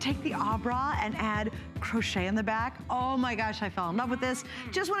love it. Take the bra and add crochet in the back. Oh my gosh, I fell in love with this.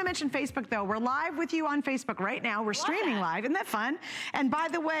 Just wanna mention Facebook though. We're live with you on Facebook right now. We're streaming live, isn't that fun? And by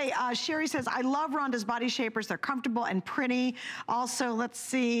the way, Sherry says, I love Rhonda's body shapers. They're comfortable and pretty. Also, let's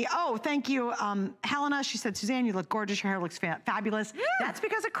see. Oh, thank you, Helena. She said, Suzanne, you look gorgeous. Your hair looks fabulous. Yeah. That's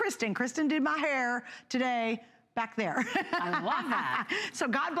because of Kristen. Kristen did my hair today. Back there. I love that. So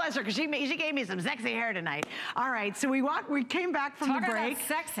God bless her, because she gave me some sexy hair tonight. All right, so we came back from the break. Talk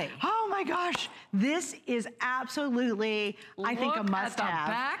about sexy. Oh my gosh, this is absolutely, I think, a must-have. Look at the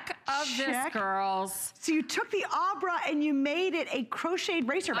back of this, girls. So you took the bra and you made it a crocheted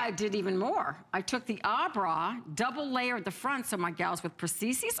racer back. I did even more. I took the bra, double layered the front, so my gals with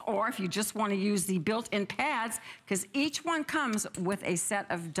prostheses, or if you just want to use the built-in pads, because each one comes with a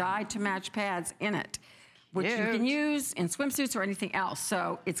set of dyed-to-match pads in it, which you can use in swimsuits or anything else.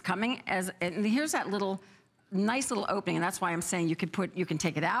 So it's coming as, and here's that nice little opening, and that's why I'm saying you can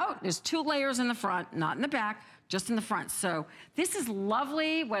take it out. There's 2 layers in the front, not in the back, just in the front. So this is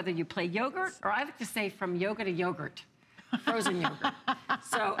lovely, whether you play yogurt, or I like to say from yoga to yogurt, frozen yogurt.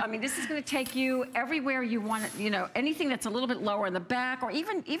 So, I mean, this is gonna take you everywhere you want it, you know, anything that's a little bit lower in the back, or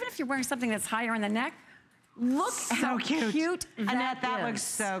even if you're wearing something that's higher in the neck, look how cute Annette, that looks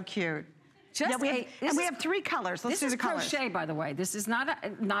so cute. We have 3 colors. Let's do the colors. This is crochet, by the way. This is not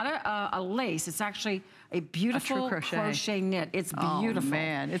a lace. It's actually a beautiful crochet knit. It's beautiful. Oh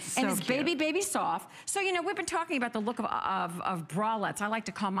man, it's so cute. And it's baby soft. So, you know, we've been talking about the look of bralettes. I like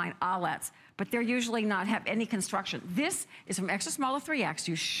to call mine alettes, but they're usually not have any construction. This is from extra small to 3X.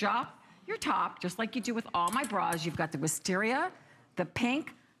 You shop your top, just like you do with all my bras. You've got the wisteria, the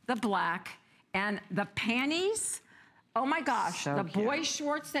pink, the black, and the panties. Oh my gosh, so the boy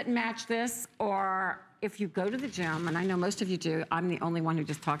shorts that match this, or if you go to the gym, and I know most of you do, I'm the only one who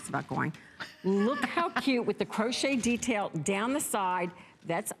just talks about going. Look how cute with the crochet detail down the side.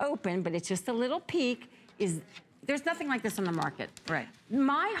 That's open, but it's just a little peek. There's nothing like this on the market. Right.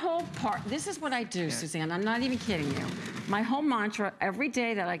 My whole this is what I do, Suzanne, I'm not even kidding you. My whole mantra, every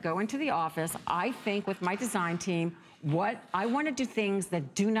day that I go into the office, I think with my design team, I want to do things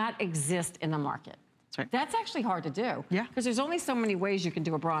that do not exist in the market. That's right. That's actually hard to do. Yeah. Because there's only so many ways you can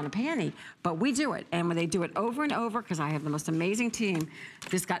do a bra and a panty, but we do it. And when they do it over and over, because I have the most amazing team,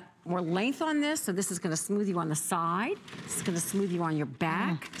 this got more length on this, so this is gonna smooth you on the side. This is gonna smooth you on your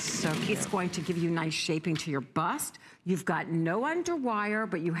back. So cute. It's going to give you nice shaping to your bust. You've got no underwire,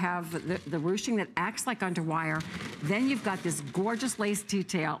 but you have the ruching that acts like underwire. Then you've got this gorgeous lace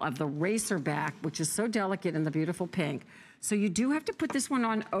detail of the racer back, which is so delicate in the beautiful pink. So you do have to put this one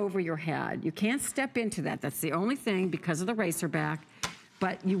on over your head. You can't step into that. That's the only thing because of the racer back.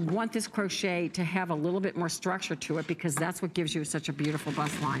 But you want this crochet to have a little bit more structure to it because that's what gives you such a beautiful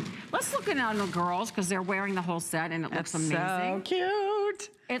bust line. Let's look at the girls because they're wearing the whole set and it looks amazing. So cute.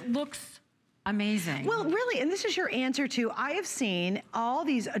 It looks amazing. Well, really, and this is your answer to, I have seen all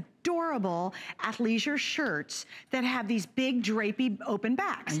these adorable athleisure shirts that have these big drapey open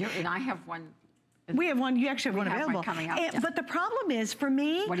backs. And I have one We have one, you actually have one available. One coming up, But the problem is, for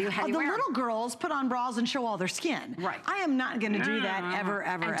me, what do you the little girls put on bras and show all their skin. Right. I am not gonna do that ever,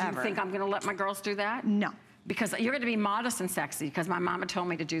 ever, and do you think I'm gonna let my girls do that? No. Because you're gonna be modest and sexy, because my mama told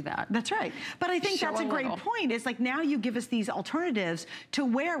me to do that. That's right. But I think that's a great point. It's like, now you give us these alternatives to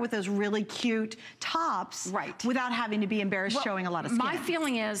wear with those really cute tops, without having to be embarrassed showing a lot of skin. My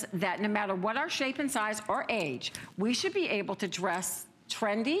feeling is that no matter what our shape and size or age, we should be able to dress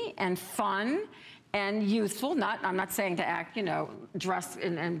trendy and fun and youthful. I'm not saying to act, you know, dress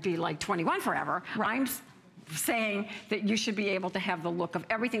and be like 21 forever. I'm saying that you should be able to have the look of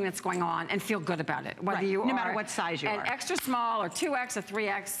everything that's going on and feel good about it. Whether you are no matter what size you are. An extra small or 2X or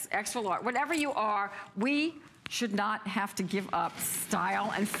 3X, extra large, whatever you are, we should not have to give up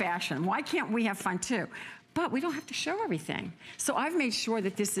style and fashion. Why can't we have fun too? But we don't have to show everything. So I've made sure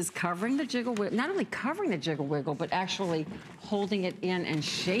that this is covering the jiggle wiggle, not only covering the jiggle wiggle, but actually holding it in and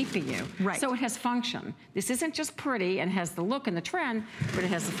shaping you. Right. So it has function. This isn't just pretty and has the look and the trend, but it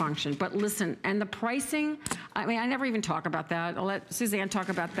has the function. But listen, and the pricing, I mean, I never even talk about that. I'll let Suzanne talk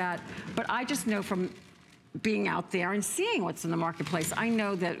about that. But I just know from being out there and seeing what's in the marketplace, I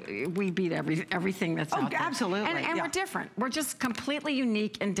know that we beat everything that's out there. Absolutely. And we're different. We're just completely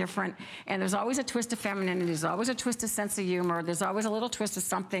unique and different. And there's always a twist of femininity. There's always a twist of sense of humor. There's always a little twist of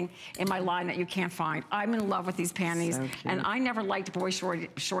something in my line that you can't find. I'm in love with these panties. So and I never liked boy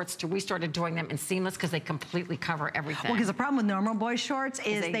shorts till we started doing them in seamless, because they completely cover everything. Well, because the problem with normal boy shorts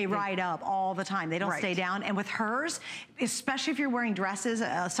is they ride up all the time. They don't stay down. And with hers, especially if you're wearing dresses,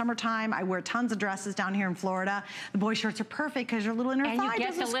 summertime, I wear tons of dresses down here in Florida. The boy shorts are perfect because your little inner thigh and you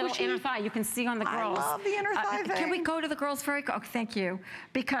get the little inner thigh. You can see on the girls. I love the inner thigh thing. Can we go to the girls very quick? Oh, thank you.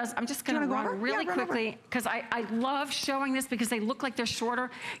 Because I'm just going to run really quickly, because I love showing this because they look like they're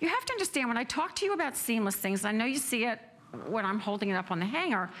shorter. You have to understand, when I talk to you about seamless things, I know you see it when I'm holding it up on the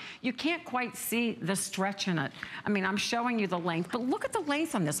hanger, you can't quite see the stretch in it. I mean, I'm showing you the length, but look at the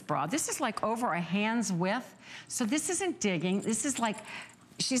length on this bra. This is like over a hand's width. So this isn't digging. This is like,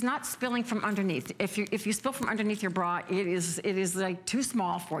 she's not spilling from underneath. If you spill from underneath your bra, it is like too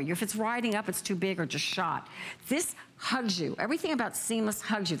small for you. If it's riding up, it's too big or just shot. This hugs you. Everything about seamless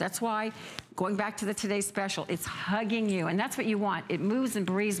hugs you. That's why, going back to the Today's Special, it's hugging you, and that's what you want. It moves and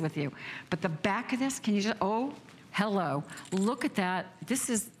breathes with you. But the back of this, can you just, oh, hello. Look at that. This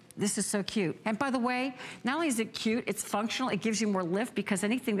is so cute. And by the way, not only is it cute, it's functional. It gives you more lift, because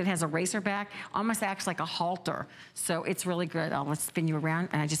anything that has a racer back almost acts like a halter. So it's really good. Let's spin you around,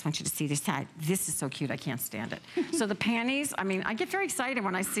 and I just want you to see this side. This is so cute. I can't stand it. So the panties, I mean, I get very excited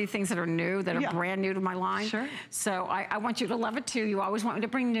when I see things that are new, that are brand new to my line. Sure. So I want you to love it too. You always want me to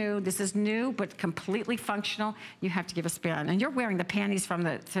bring new. This is new, but completely functional. You have to give a spin. And you're wearing the panties from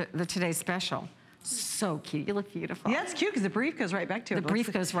the Today's Special. So cute. You look beautiful. Yeah, it's cute because the brief goes right back to it. The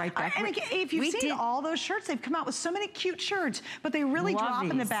brief goes right back. And if you've seen all those shirts, they've come out with so many cute shirts, but they really drop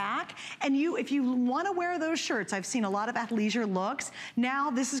in the back. And if you want to wear those shirts, I've seen a lot of athleisure looks. Now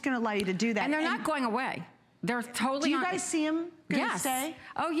this is going to allow you to do that. And they're not going away. They're totally. Do you guys see them? Yes.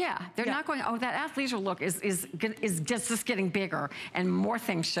 Oh yeah. They're not going. Oh, that athleisure look is just getting bigger and more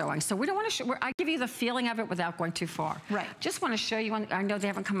things showing. So we don't want to show. I give you the feeling of it without going too far. Right. Just want to show you. I know they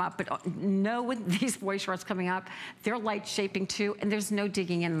haven't come up, but know with these boy shorts coming up, they're light shaping too, and there's no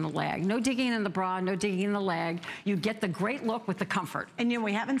digging in the leg, no digging in the bra, no digging in the leg. You get the great look with the comfort. And you know,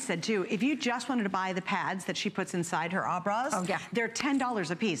 we haven't said too, if you just wanted to buy the pads that she puts inside her bras, they're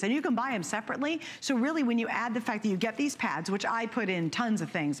 $10 a piece, and you can buy them separately. So really, when you add the fact that you get these pads, which I put in tons of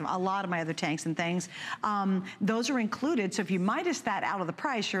things, a lot of my other tanks and things, those are included. So if you minus that out of the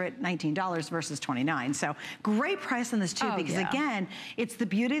price, you're at $19 versus $29. So great price on this too, because again, it's the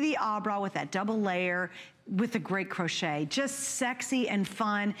beauty of the bra with that double layer, with a great crochet, just sexy and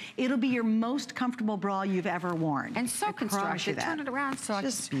fun. It'll be your most comfortable bra you've ever worn. And so constructed. Turn it around so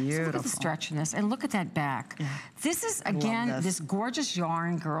just beautiful. So look at the stretch in this, and look at that back. Yeah. This is again this gorgeous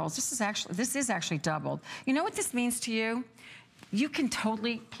yarn, girls. This is actually doubled. You know what this means to you? You can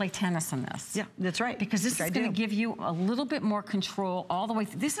totally play tennis in this. Yeah, that's right. Because this is going to give you a little bit more control all the way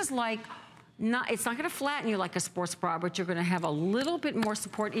through. This is like, it's not going to flatten you like a sports bra, but you're going to have a little bit more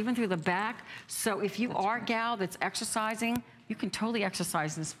support even through the back. So if you are a gal that's exercising, you can totally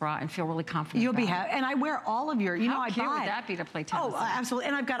exercise in this bra and feel really confident. You'll be happy. And I wear all of your, How cute would that be to play tennis? Oh, absolutely.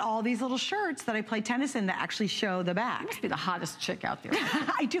 And I've got all these little shirts that I play tennis in that actually show the back. You must be the hottest chick out there.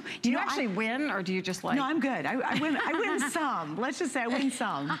 I do. Do you actually win, or do you just like? No, I'm good. I win some. Let's just say I win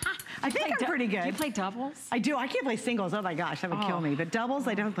some. I think I'm pretty good. Do you play doubles? I do. I can't play singles. Oh my gosh, that would kill me. But doubles,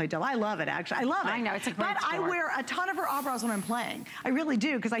 I definitely play double. I love it, actually. I love it. I know, it's a great sport. I wear a ton of her bras when I'm playing. I really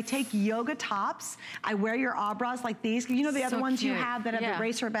do, because I take yoga tops. I wear your bras like these. You know the other ones you have that have the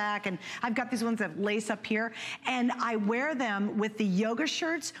racer back, and I've got these ones that lace up here. And I wear them with the yoga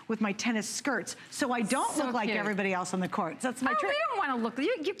shirts with my tennis skirts, so I don't look like everybody else on the court. That's my trick. You don't want to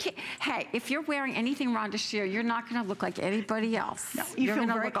look. You can't. Hey, if you're wearing anything Rhonda Shear, you're not going to look like anybody else. No, you're going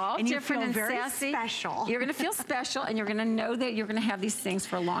to look all different and very sassy. Special. You're going to feel special, and you're going to know that you're going to have these things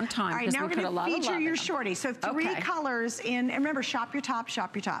for a long time. All right, now we're going to feature your shorty. So 3 colors in, and remember, shop your top,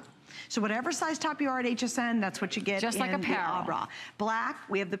 shop your top. So whatever size top you are at HSN, that's what you get. Just like apparel. Bra. Black,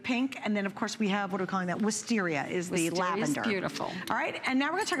 we have the pink, and then of course we have, what are we calling that? Wisteria is the lavender. Beautiful. All right, and now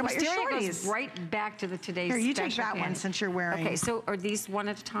we're going to talk about your shorties. Goes right back to today's Here, you take that one since you're wearing. Okay, so are these one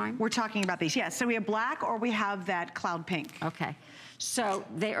at a time? We're talking about these, yes. So we have black, or we have that cloud pink. Okay. So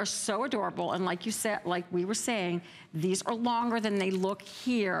they are so adorable, and like you said, like we were saying, these are longer than they look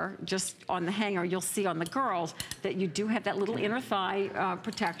here, just on the hanger. You'll see on the girls that you do have that little inner thigh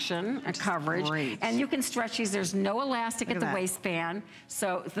protection and coverage. Great. And you can stretch these. There's no elastic at the waistband,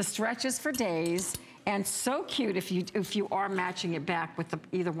 so the stretch is for days. And so cute if you are matching it back with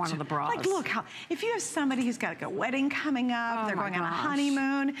either one of the bras. Like, look, if you have somebody who's got like a wedding coming up, they're going on a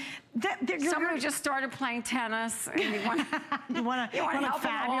honeymoon. Someone who just started playing tennis, and you want to help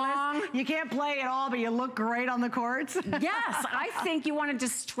fabulous. You can't play at all, but you look great on the courts. Yes, I think you want to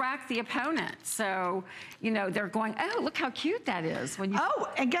distract the opponent. So, you know, they're going, oh, look how cute that is. When you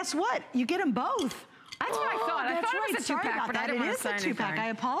and guess what? You get them both. That's what I thought. I thought it was a 2-pack, but I didn't want to say anything. It is a 2-pack. I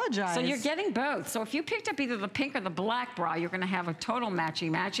apologize. So you're getting both. So if you picked up either the pink or the black bra, you're going to have a total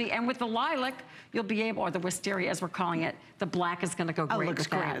matchy-matchy. And with the lilac, you'll be able, or the wisteria as we're calling it, the black is going to go great looks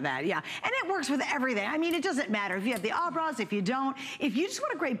great with that, yeah. And it works with everything. I mean, it doesn't matter if you have the bras, if you don't. If you just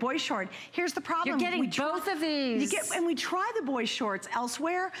want a great boy short, here's the problem. You're getting both of these. And we try the boy shorts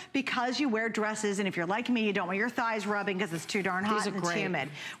elsewhere because you wear dresses, and if you're like me, you don't want your thighs rubbing because it's too darn hot and it's humid.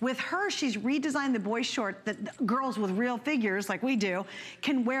 With her, she's redesigned the boy short that girls with real figures like we do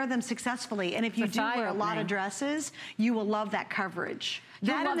can wear them successfully. And if you do wear a lot of dresses, you will love that coverage.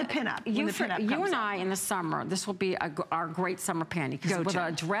 That and the pinup. You and I in the summer, this will be our great summer panty. Because with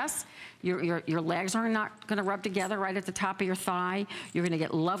a dress, your legs are not going to rub together right at the top of your thigh. You're going to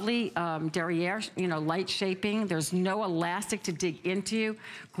get lovely derriere, you know, light shaping. There's no elastic to dig into.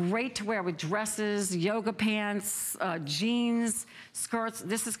 Great to wear with dresses, yoga pants, jeans, skirts.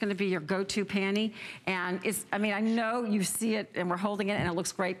 This is going to be your go-to panty. And it's, I mean, I know you see it and we're holding it and it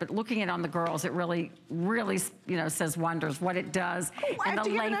looks great, but looking at it on the girls, it really, really, you know, says wonders what it does. I have to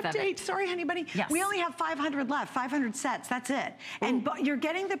give an update. Sorry, honey bunny. Yes. We only have 500 left, 500 sets. That's it. And you're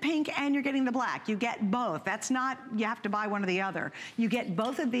getting the pink and you're getting the black. You get both. That's not, you have to buy one or the other. You get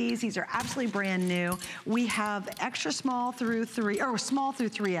both of these. These are absolutely brand new. We have extra small through 3, or small through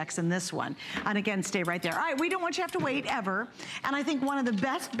 3X in this one. And again, stay right there. All right, we don't want you to have to wait ever. And I think one of the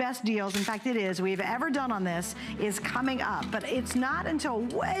best deals, in fact it is, we've ever done on this is coming up. But it's not until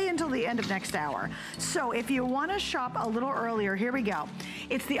way until the end of next hour. So if you want to shop a little earlier, here we go.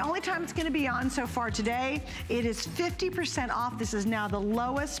 It's the only time it's going to be on so far today. It is 50% off. This is now the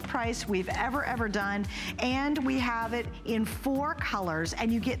lowest price we've ever done. And we have it in 4 colors,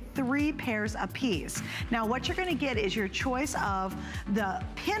 and you get 3 pairs apiece. Now, what you're going to get is your choice of the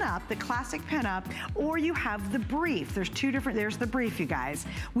pinup, the classic pinup, or you have the brief. There's 2 different, there's the brief, you guys.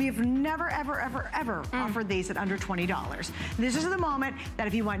 We have never, ever offered these at under $20. This is the moment that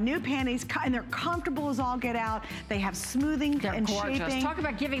if you want new panties, and they're comfortable as all get out, they have smoothing and shaping. Talk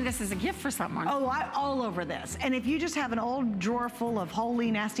about giving this as a gift for someone. Oh, all over this. And if you just have an old drawer full of holy,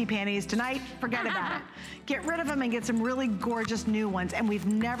 nasty panties tonight, forget about it. Get rid of them and get some really gorgeous new ones. And we've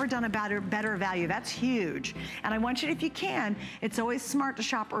never done a better value. That's huge. And I want you, if you can, it's always smart to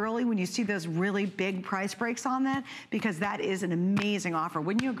shop early when you see those really big price breaks on that, because that is an amazing offer.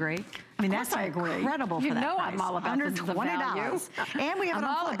 Wouldn't you agree? I mean, that's incredible for that price. You know I'm all about the value. And we have I'm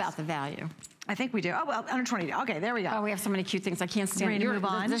all about the value. I think we do. Oh, well, under $20. Okay, there we go. Oh, we have so many cute things. I can't stand it. Move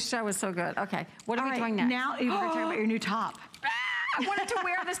on. This show is so good. Okay, what are we doing next? Now you're talking about your new top. I wanted to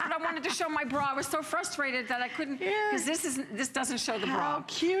wear this, but I wanted to show my bra. I was so frustrated that I couldn't, because this doesn't show the bra. How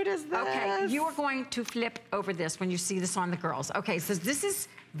cute is this? Okay, you are going to flip over this when you see this on the girls. Okay, so this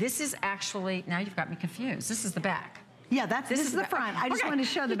is actually, now you've got me confused. This is the back. Yeah, this is the front. I just wanted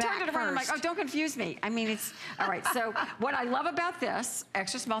to show the back first. I'm like, oh, don't confuse me. I mean, it's, all right, so what I love about this,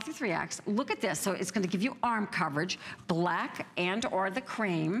 extra small through 3X, look at this. So it's gonna give you arm coverage, black and or the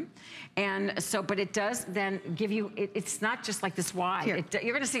cream. And so, but it does then give you, it's not just like this wide.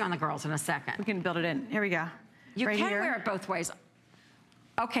 You're gonna see on the girls in a second. We can build it in. Here we go. You can wear it both ways.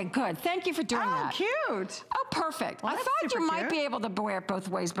 Okay, good. Thank you for doing that. Oh, cute. Oh, perfect. Well, I that's thought you super might cute. be able to wear it both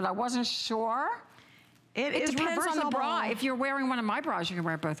ways, but I wasn't sure. It It is depends on the bra. reversible. If you're wearing one of my bras, you can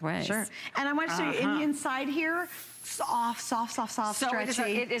wear it both ways. Sure. And I want to show you in the inside here, soft, so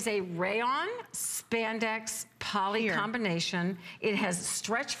stretchy. It is a rayon spandex poly combination. It has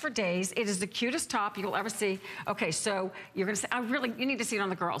stretch for days. It is the cutest top you'll ever see. Okay, so you're gonna say, you need to see it on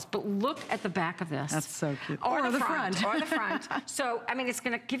the girls, but look at the back of this. That's so cute. Or the front. Or the front. So, I mean, it's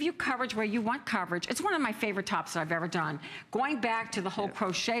gonna give you coverage where you want coverage. It's one of my favorite tops that I've ever done. Going back to the whole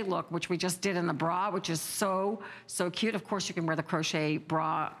crochet look, which we just did in the bra, which is so cute. Of course, you can wear the crochet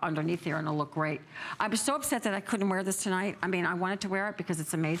bra underneath here and it'll look great. I was so upset that I couldn't wear this tonight. I mean, I wanted to wear it because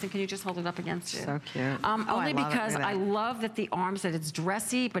it's amazing. Can you just hold it up against you? So cute. Only because I love that the arms, that it's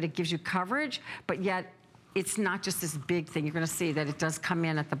dressy, but it gives you coverage, but yet it's not just this big thing. You're going to see that it does come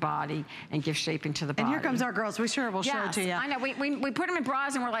in at the body and give shaping to the body. And here comes our girls. We sure will show it to you. I know. We put them in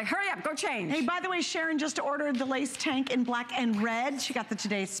bras and we're like, hurry up, go change. Hey, by the way, Sharon just ordered the lace tank in black and red. She got the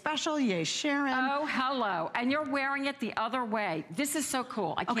today's special. Yay, Sharon. Oh, hello. And you're wearing it the other way. This is so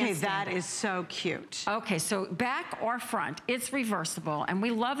cool. I can't stand that it. is so cute. Okay, so back or front, it's reversible. And we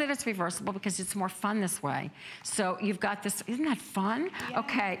love that it's reversible because it's more fun this way. So you've got this, isn't that fun? Yeah.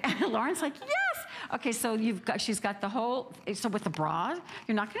 Okay, Lauren's like, yes. Okay, so she's got the whole, so with the bra,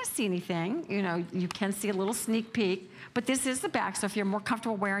 you're not gonna see anything. You know, you can see a little sneak peek, but this is the back, so if you're more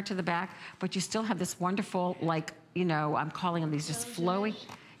comfortable wearing it to the back, but you still have this wonderful, like, you know, I'm calling them these just flowy.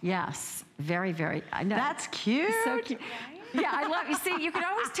 Yes, very, very, I know. That's cute. So cute. Yeah, I love, you see, you can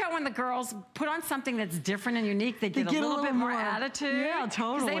always tell when the girls put on something that's different and unique, they get a little bit more attitude. Yeah,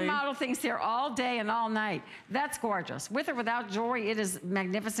 totally. Because they model things here all day and all night. That's gorgeous. With or without jewelry, it is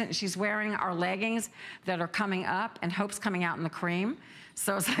magnificent. She's wearing our leggings that are coming up, and Hope's coming out in the cream.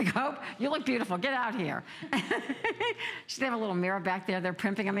 So it's like, Hope, you look beautiful, get out here. They have a little mirror back there, they're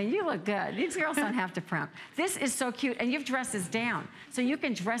primping. I mean, you look good. These girls don't have to primp. This is so cute, and you've dresses down. So you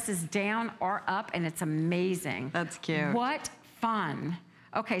can dress this down or up, and it's amazing. That's cute. What fun.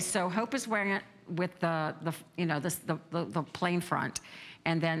 Okay, so Hope is wearing it with the plain front.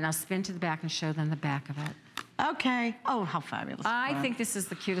 And then now spin to the back and show them the back of it. Okay. Oh, how fabulous. I think this is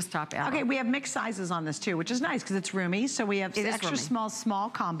the cutest top ever. Okay, we have mixed sizes on this too, which is nice because it's roomy. So we have extra small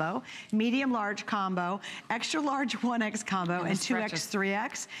combo, medium large combo, extra large 1X combo, and 2X,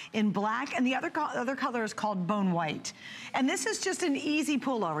 3X in black. And the other color is called bone white. And this is just an easy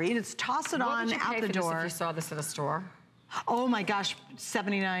pullover. You just toss it on out the door. If you saw this at a store? Oh my gosh,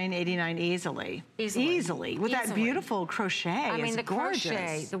 $79, $89 easily. With that beautiful crochet. I mean, the gorgeous.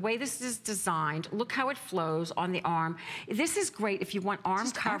 crochet, the way this is designed, look how it flows on the arm. This is great if you want arm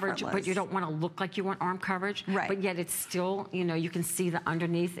coverage, but you don't want to look like you want arm coverage. Right. But yet it's still, you know, you can see the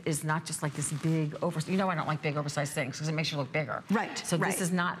underneath is not just like this big you know I don't like big oversized things because it makes you look bigger. Right. So this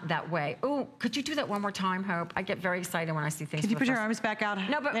is not that way. Oh, could you do that one more time, Hope? I get very excited when I see things. Can you put your arms back out?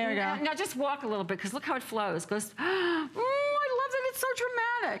 No, but there you go. Now just walk a little bit because look how it flows. It goes, I love that it's so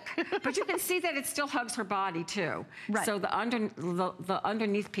dramatic. But you can see that it still hugs her body too. Right. So the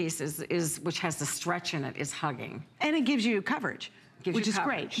underneath piece is which has the stretch in it is hugging. And it gives you coverage. Which is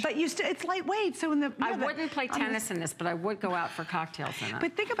great. But it's lightweight, so in the... I wouldn't play tennis in this, but I would go out for cocktails in it.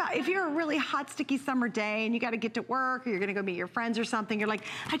 But think about if you're a really hot, sticky summer day and you got to get to work or you're going to go meet your friends or something, you're like,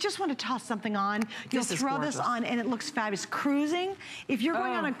 I just want to toss something on. You'll throw this on and it looks fabulous. Cruising, if you're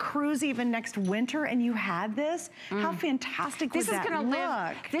going on a cruise even next winter and you had this, how fantastic would that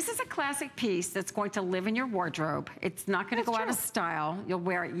look? This is a classic piece that's going to live in your wardrobe. It's not going to go out of style. You'll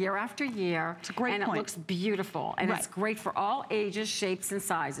wear it year after year. It's a great point. And it looks beautiful. And it's great for all ages, shapes, and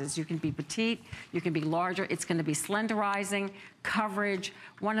sizes. You can be petite, you can be larger. It's going to be slenderizing, coverage,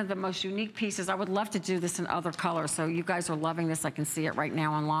 one of the most unique pieces. I would love to do this in other colors. So you guys are loving this. I can see it right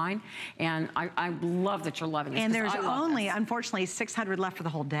now online. And I love that you're loving this. And there's only, unfortunately, 600 left for the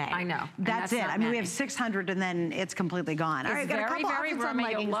whole day. I know. That's it. I mean, we have 600 and then it's completely gone. It's All right, got a couple very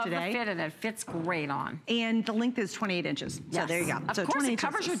roomy. You'll love the fit and it fits great on. And the length is 28 inches. Yes. So there you go. Of course, it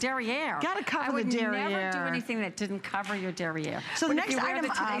covers your derriere. Got to cover the derriere. I would never do anything that didn't cover your derriere. So the next item,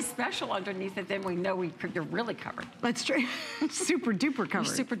 item, today's special underneath it, then we know you're really covered. That's true. Super duper covered.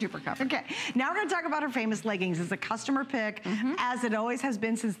 You're super duper covered. Okay, now we're going to talk about her famous leggings. It's a customer pick, as it always has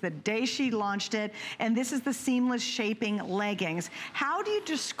been since the day she launched it. And this is the seamless shaping leggings. How do you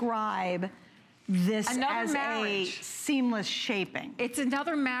describe this as a seamless shaping? It's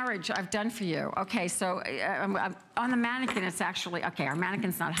another marriage I've done for you. Okay, so on the mannequin, it's actually, okay, our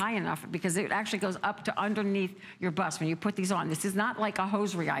mannequin's not high enough because it actually goes up to underneath your bust when you put these on. This is not like a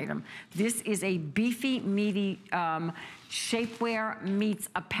hosiery item. This is a beefy, meaty Shapewear meets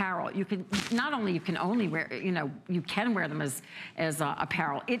apparel. You can, not only you can only wear, you know, you can wear them as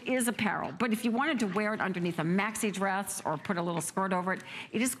apparel. It is apparel, but if you wanted to wear it underneath a maxi dress or put a little skirt over it,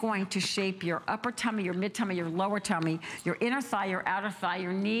 it is going to shape your upper tummy, your mid tummy, your lower tummy, your inner thigh, your outer thigh,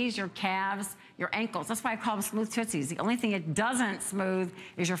 your knees, your calves, your ankles. That's why I call them smooth tootsies. The only thing it doesn't smooth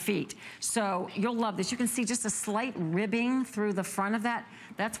is your feet. So you'll love this. You can see just a slight ribbing through the front of that.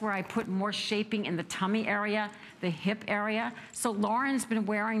 That's where I put more shaping in the tummy area, the hip area. So Lauren's been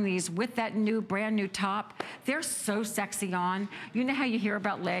wearing these with that new, brand new top. They're so sexy on. You know how you hear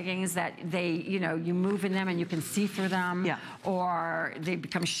about leggings that they, you know, you move in them and you can see through them? Yeah. Or they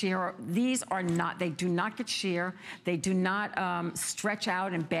become sheer. These are not, they do not get sheer. They do not stretch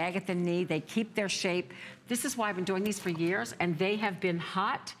out and bag at the knee. They keep their shape. This is why I've been doing these for years, and they have been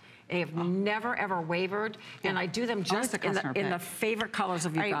hot. They have never, ever wavered. Yeah. And I do them just in the favorite colors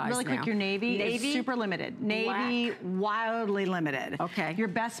of you guys. Really quick, your navy is super limited. Navy, wildly limited. Okay. Your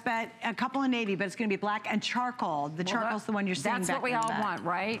best bet, a couple of navy, but it's gonna be black and charcoal. The charcoal's the one you're seeing back. That's what we all want,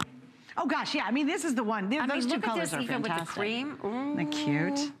 right? Oh gosh, yeah, I mean, this is the one. Those two colors are fantastic. Even with the cream. Ooh. They're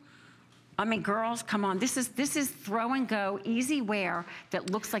cute. I mean, girls, come on. This is throw and go, easy wear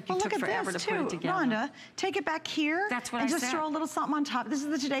that looks like you took forever to put it together. Rhonda, take it back here. That's what and I just said. throw a little something on top. This is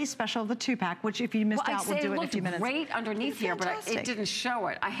the today's special, the 2-pack, which if you missed out, we'll do it in a few minutes. It looked great underneath here, but it didn't show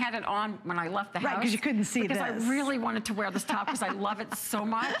it. I had it on when I left the house. Right, because you couldn't see this. Because I really wanted to wear this top because I love it so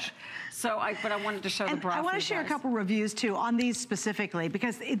much. So but I wanted to show the bra. I want to share a couple reviews too on these specifically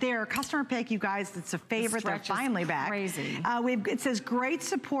because they're a customer pick, you guys. It's a favorite. They're finally back. Crazy. It says great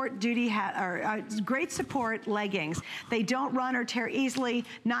support duty hat or great support leggings. They don't run or tear easily,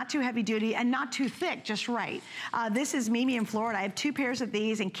 not too heavy duty, and not too thick, just right. This is Mimi in Florida. I have 2 pairs of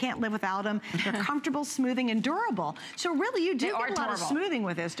these and can't live without them. They're comfortable, smoothing, and durable. So really, you do get a lot of smoothing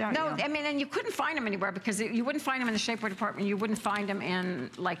with this, don't you? No, I mean, and you couldn't find them anywhere because you wouldn't find them in the shapewear department. You wouldn't find them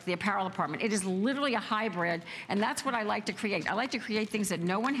in like the apparel department. It is literally a hybrid, and that's what I like to create. I like to create things that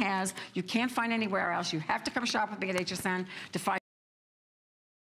no one has, you can't find anywhere else. You have to come shop with me at HSN to find